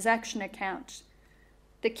ANZ transaction account.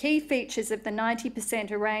 The key features of the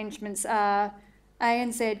 90% arrangements are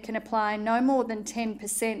ANZ can apply no more than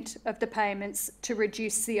 10% of the payments to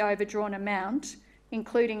reduce the overdrawn amount,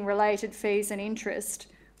 including related fees and interest,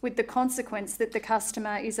 with the consequence that the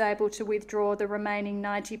customer is able to withdraw the remaining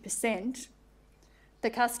 90%. The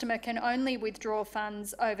customer can only withdraw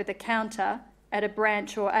funds over the counter at a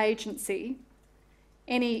branch or agency.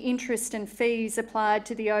 Any interest and fees applied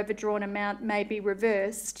to the overdrawn amount may be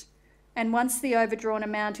reversed, and once the overdrawn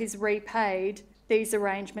amount is repaid, these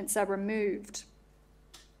arrangements are removed.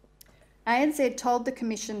 ANZ told the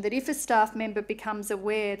Commission that if a staff member becomes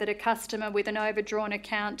aware that a customer with an overdrawn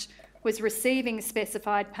account was receiving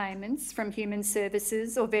specified payments from Human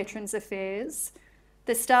Services or Veterans Affairs,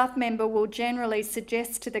 the staff member will generally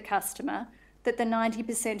suggest to the customer that the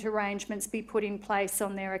 90% arrangements be put in place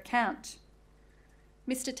on their account.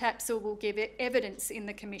 Mr Tapsell will give evidence in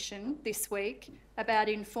the Commission this week about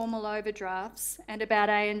informal overdrafts and about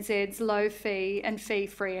ANZ's low fee and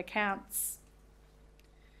fee-free accounts.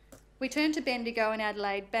 We turn to Bendigo and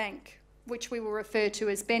Adelaide Bank, which we will refer to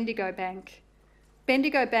as Bendigo Bank.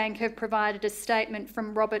 Bendigo Bank have provided a statement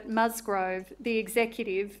from Robert Musgrove, the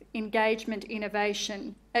Executive, Engagement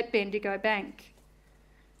Innovation at Bendigo Bank.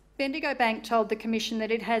 Bendigo Bank told the Commission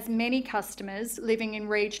that it has many customers living in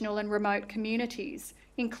regional and remote communities,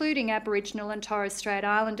 including Aboriginal and Torres Strait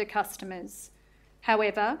Islander customers.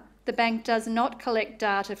 However, the bank does not collect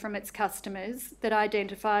data from its customers that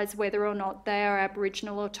identifies whether or not they are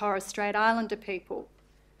Aboriginal or Torres Strait Islander people.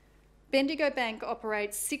 Bendigo Bank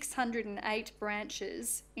operates 608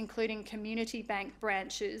 branches, including community bank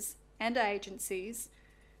branches and agencies,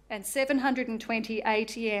 and 720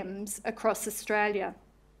 ATMs across Australia.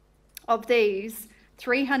 Of these,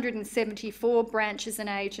 374 branches and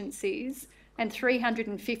agencies and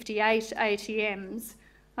 358 ATMs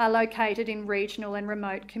are located in regional and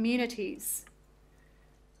remote communities.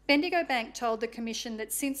 Bendigo Bank told the Commission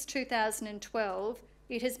that since 2012,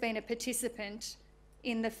 it has been a participant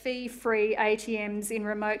in the fee-free ATMs in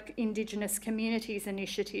Remote Indigenous Communities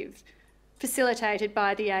initiative, facilitated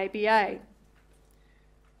by the ABA.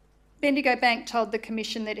 Bendigo Bank told the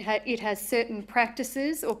Commission that it has certain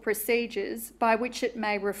practices or procedures by which it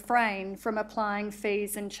may refrain from applying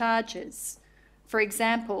fees and charges. For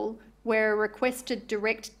example, where a requested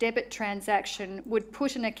direct debit transaction would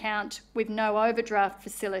put an account with no overdraft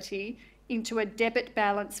facility into a debit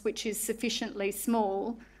balance which is sufficiently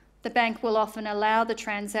small, the bank will often allow the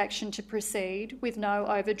transaction to proceed with no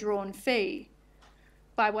overdrawn fee.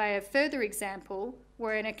 By way of further example,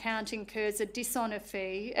 where an account incurs a dishonour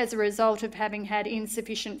fee as a result of having had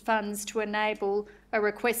insufficient funds to enable a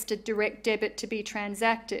requested direct debit to be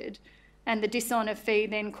transacted, and the dishonour fee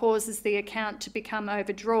then causes the account to become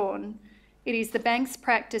overdrawn, it is the bank's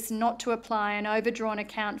practice not to apply an overdrawn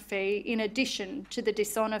account fee in addition to the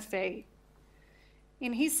dishonour fee.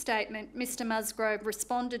 In his statement, Mr Musgrove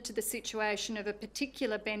responded to the situation of a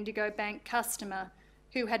particular Bendigo Bank customer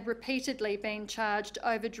who had repeatedly been charged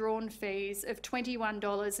overdrawn fees of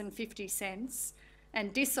 $21.50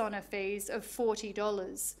 and dishonour fees of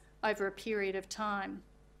 $40 over a period of time.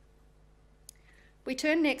 We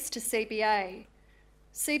turn next to CBA.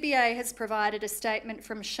 CBA has provided a statement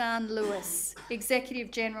from Sian Lewis, Executive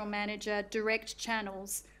General Manager, Direct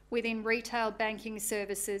Channels within Retail Banking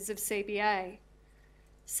Services of CBA.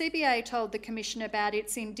 CBA told the Commission about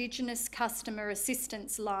its Indigenous Customer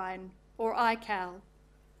Assistance Line, or ICAL.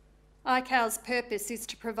 ICAL's purpose is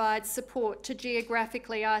to provide support to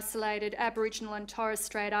geographically isolated Aboriginal and Torres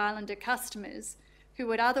Strait Islander customers who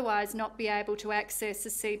would otherwise not be able to access a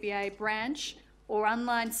CBA branch or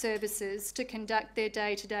online services to conduct their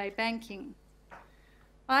day-to-day banking.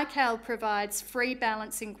 ICAL provides free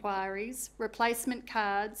balance inquiries, replacement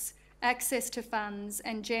cards, access to funds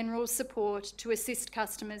and general support to assist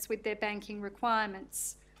customers with their banking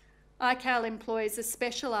requirements. ICAL employs a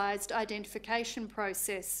specialised identification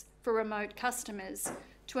process for remote customers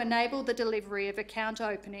to enable the delivery of account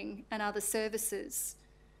opening and other services.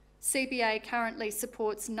 CBA currently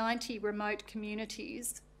supports 90 remote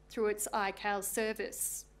communities through its ICAL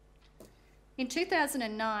service. In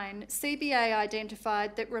 2009, CBA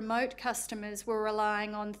identified that remote customers were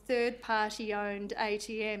relying on third-party owned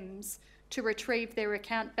ATMs to retrieve their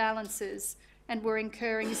account balances and were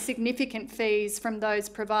incurring significant fees from those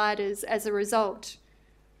providers as a result.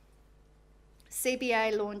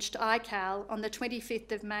 CBA launched ICAL on the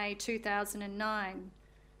 25th of May 2009.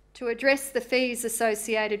 To address the fees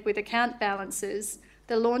associated with account balances,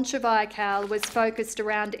 the launch of iCal was focused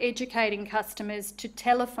around educating customers to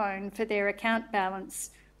telephone for their account balance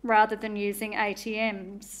rather than using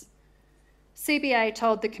ATMs. CBA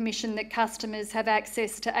told the Commission that customers have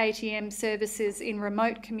access to ATM services in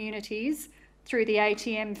remote communities through the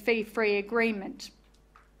ATM fee-free agreement,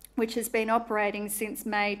 which has been operating since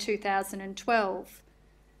May 2012.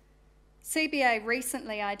 CBA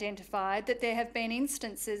recently identified that there have been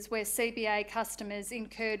instances where CBA customers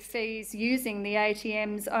incurred fees using the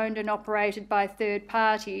ATMs owned and operated by third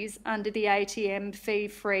parties under the ATM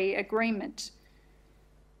fee-free agreement.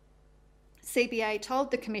 CBA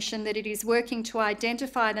told the Commission that it is working to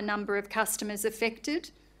identify the number of customers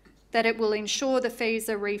affected, that it will ensure the fees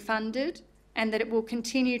are refunded, and that it will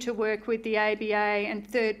continue to work with the ABA and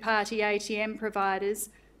third-party ATM providers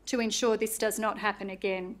to ensure this does not happen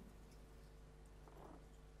again.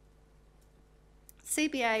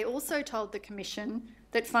 CBA also told the Commission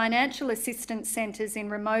that financial assistance centres in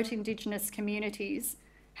remote Indigenous communities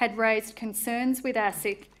had raised concerns with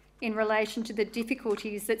ASIC in relation to the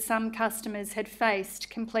difficulties that some customers had faced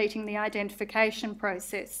completing the identification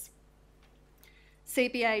process.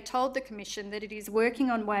 CBA told the Commission that it is working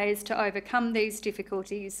on ways to overcome these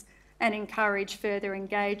difficulties and encourage further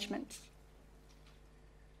engagement.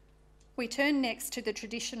 We turn next to the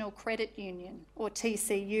Traditional Credit Union, or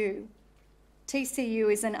TCU. TCU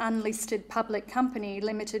is an unlisted public company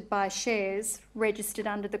limited by shares registered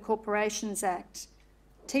under the Corporations Act.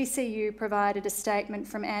 TCU provided a statement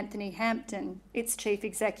from Anthony Hampton, its Chief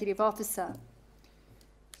Executive Officer.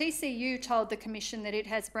 TCU told the Commission that it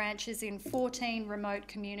has branches in 14 remote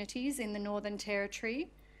communities in the Northern Territory,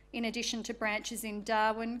 in addition to branches in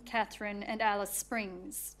Darwin, Katherine and Alice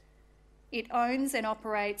Springs. It owns and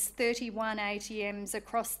operates 31 ATMs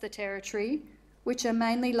across the Territory, which are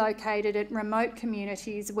mainly located at remote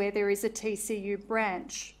communities where there is a TCU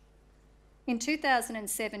branch. In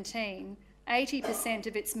 2017, 80%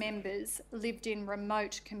 of its members lived in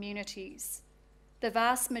remote communities. The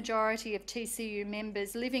vast majority of TCU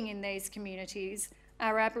members living in these communities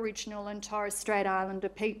are Aboriginal and Torres Strait Islander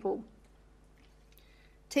people.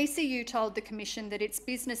 TCU told the Commission that its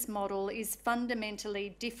business model is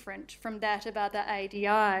fundamentally different from that of other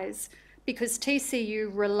ADIs because TCU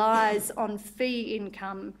relies on fee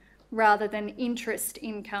income rather than interest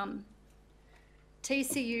income.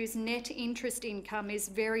 TCU's net interest income is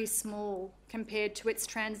very small compared to its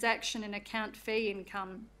transaction and account fee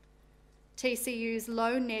income. TCU's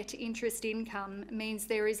low net interest income means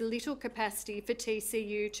there is little capacity for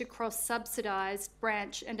TCU to cross-subsidise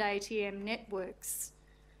branch and ATM networks.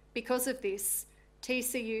 Because of this,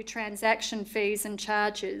 TCU transaction fees and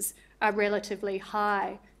charges are relatively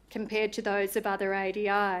high compared to those of other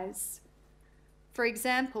ADIs. For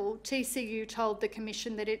example, TCU told the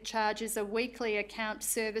Commission that it charges a weekly account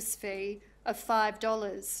service fee of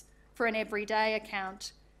 $5 for an everyday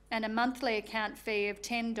account and a monthly account fee of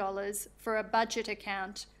 $10 for a budget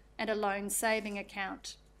account and a loan saving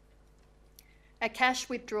account. A cash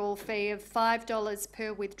withdrawal fee of $5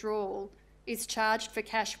 per withdrawal is charged for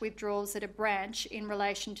cash withdrawals at a branch in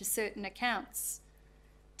relation to certain accounts.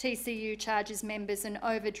 TCU charges members an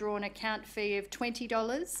overdrawn account fee of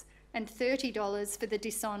 $20 and $30 for the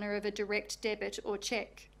dishonour of a direct debit or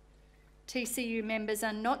cheque. TCU members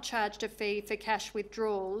are not charged a fee for cash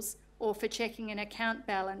withdrawals or for checking an account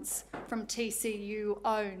balance from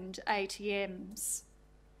TCU-owned ATMs.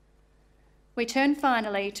 We turn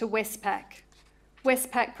finally to Westpac.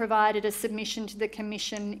 Westpac provided a submission to the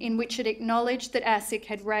Commission in which it acknowledged that ASIC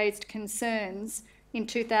had raised concerns in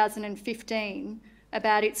 2015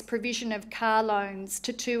 about its provision of car loans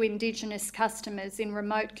to 2 Indigenous customers in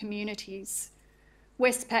remote communities.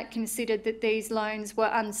 Westpac considered that these loans were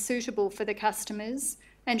unsuitable for the customers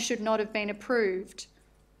and should not have been approved.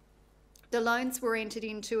 The loans were entered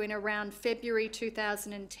into in around February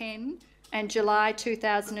 2010 and July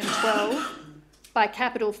 2012 by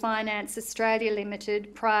Capital Finance Australia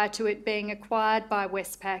Limited prior to it being acquired by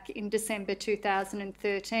Westpac in December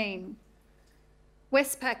 2013.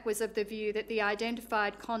 Westpac was of the view that the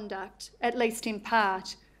identified conduct, at least in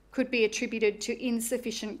part, could be attributed to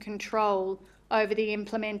insufficient control over the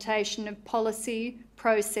implementation of policy,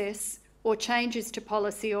 process, or changes to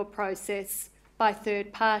policy or process by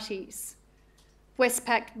third parties.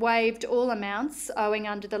 Westpac waived all amounts owing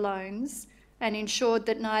under the loans and ensured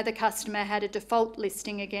that neither customer had a default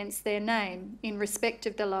listing against their name in respect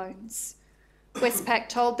of the loans. Westpac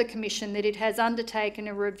told the Commission that it has undertaken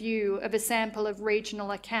a review of a sample of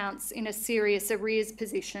regional accounts in a serious arrears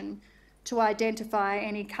position to identify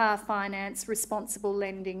any car finance responsible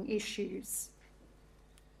lending issues.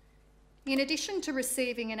 In addition to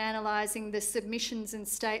receiving and analysing the submissions and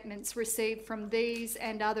statements received from these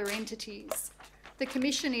and other entities, the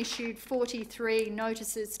Commission issued 43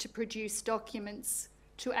 notices to produce documents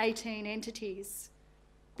to 18 entities.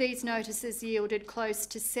 These notices yielded close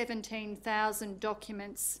to 17,000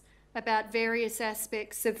 documents about various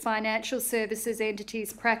aspects of financial services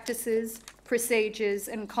entities' practices, procedures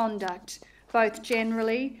and conduct, both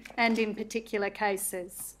generally and in particular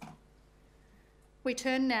cases. We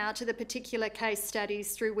turn now to the particular case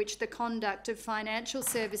studies through which the conduct of financial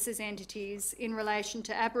services entities in relation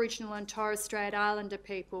to Aboriginal and Torres Strait Islander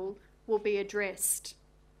people will be addressed.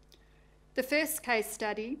 The first case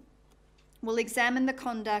study will examine the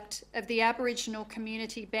conduct of the Aboriginal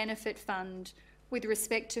Community Benefit Fund with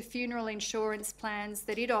respect to funeral insurance plans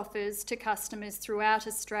that it offers to customers throughout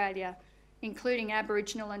Australia, including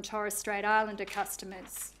Aboriginal and Torres Strait Islander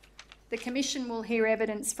customers. The Commission will hear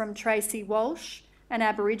evidence from Tracy Walsh, an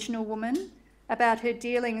Aboriginal woman, about her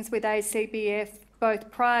dealings with ACBF both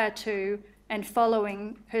prior to and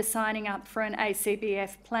following her signing up for an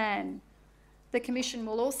ACBF plan. The Commission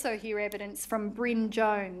will also hear evidence from Bryn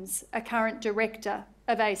Jones, a current director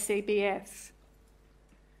of ACBF.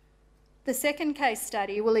 The second case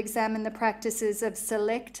study will examine the practices of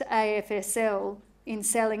Select AFSL in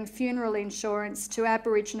selling funeral insurance to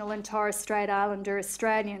Aboriginal and Torres Strait Islander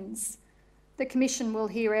Australians. The Commission will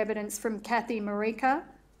hear evidence from Kathy Marika,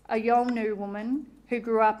 a Yolngu woman who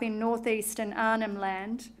grew up in northeastern Arnhem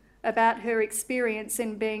Land, about her experience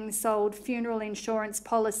in being sold funeral insurance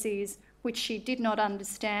policies which she did not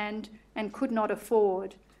understand and could not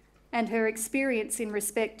afford, and her experience in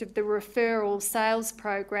respect of the referral sales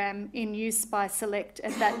program in use by Select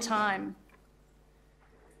at that time.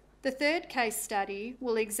 The third case study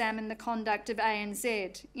will examine the conduct of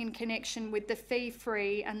ANZ in connection with the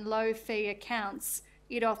fee-free and low-fee accounts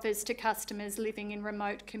it offers to customers living in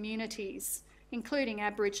remote communities, including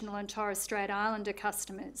Aboriginal and Torres Strait Islander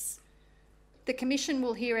customers. The Commission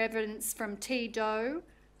will hear evidence from T. Doe,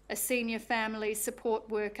 a senior family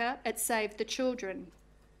support worker at Save the Children.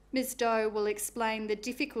 Ms. Doe will explain the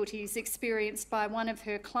difficulties experienced by one of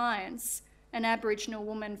her clients, an Aboriginal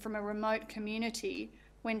woman from a remote community,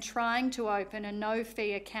 when trying to open a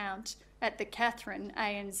no-fee account at the Katherine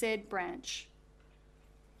ANZ branch.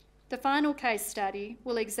 The final case study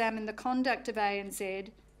will examine the conduct of ANZ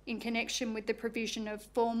in connection with the provision of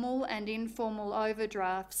formal and informal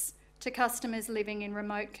overdrafts to customers living in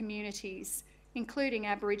remote communities, including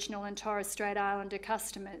Aboriginal and Torres Strait Islander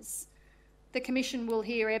customers. The Commission will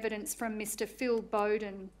hear evidence from Mr. Phil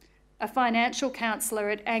Bowden, a financial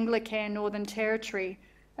counsellor at Anglicare Northern Territory,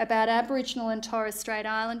 about Aboriginal and Torres Strait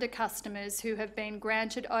Islander customers who have been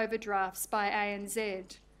granted overdrafts by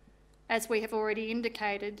ANZ. As we have already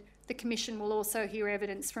indicated, the Commission will also hear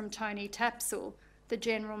evidence from Tony Tapsell, the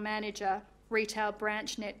General Manager, Retail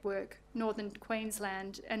Branch Network, Northern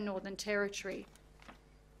Queensland and Northern Territory.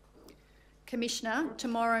 Commissioner,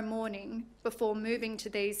 tomorrow morning, before moving to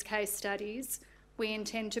these case studies, we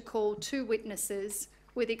intend to call 2 witnesses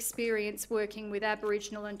with experience working with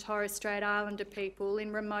Aboriginal and Torres Strait Islander people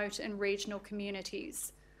in remote and regional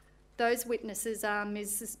communities. Those witnesses are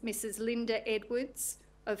Mrs. Linda Edwards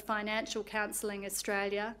of Financial Counselling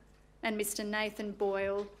Australia and Mr. Nathan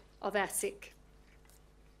Boyle of ASIC.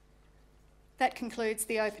 That concludes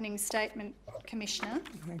the opening statement, Commissioner.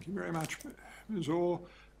 Thank you very much, Ms. Orr.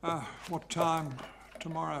 What time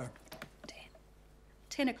tomorrow?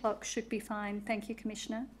 10 o'clock should be fine. Thank you,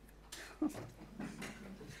 Commissioner.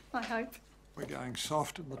 I hope. We're going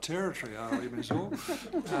soft in the territory, are we, Ms. Orr?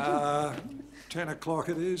 10 o'clock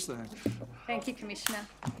it is then. Thank you, Commissioner.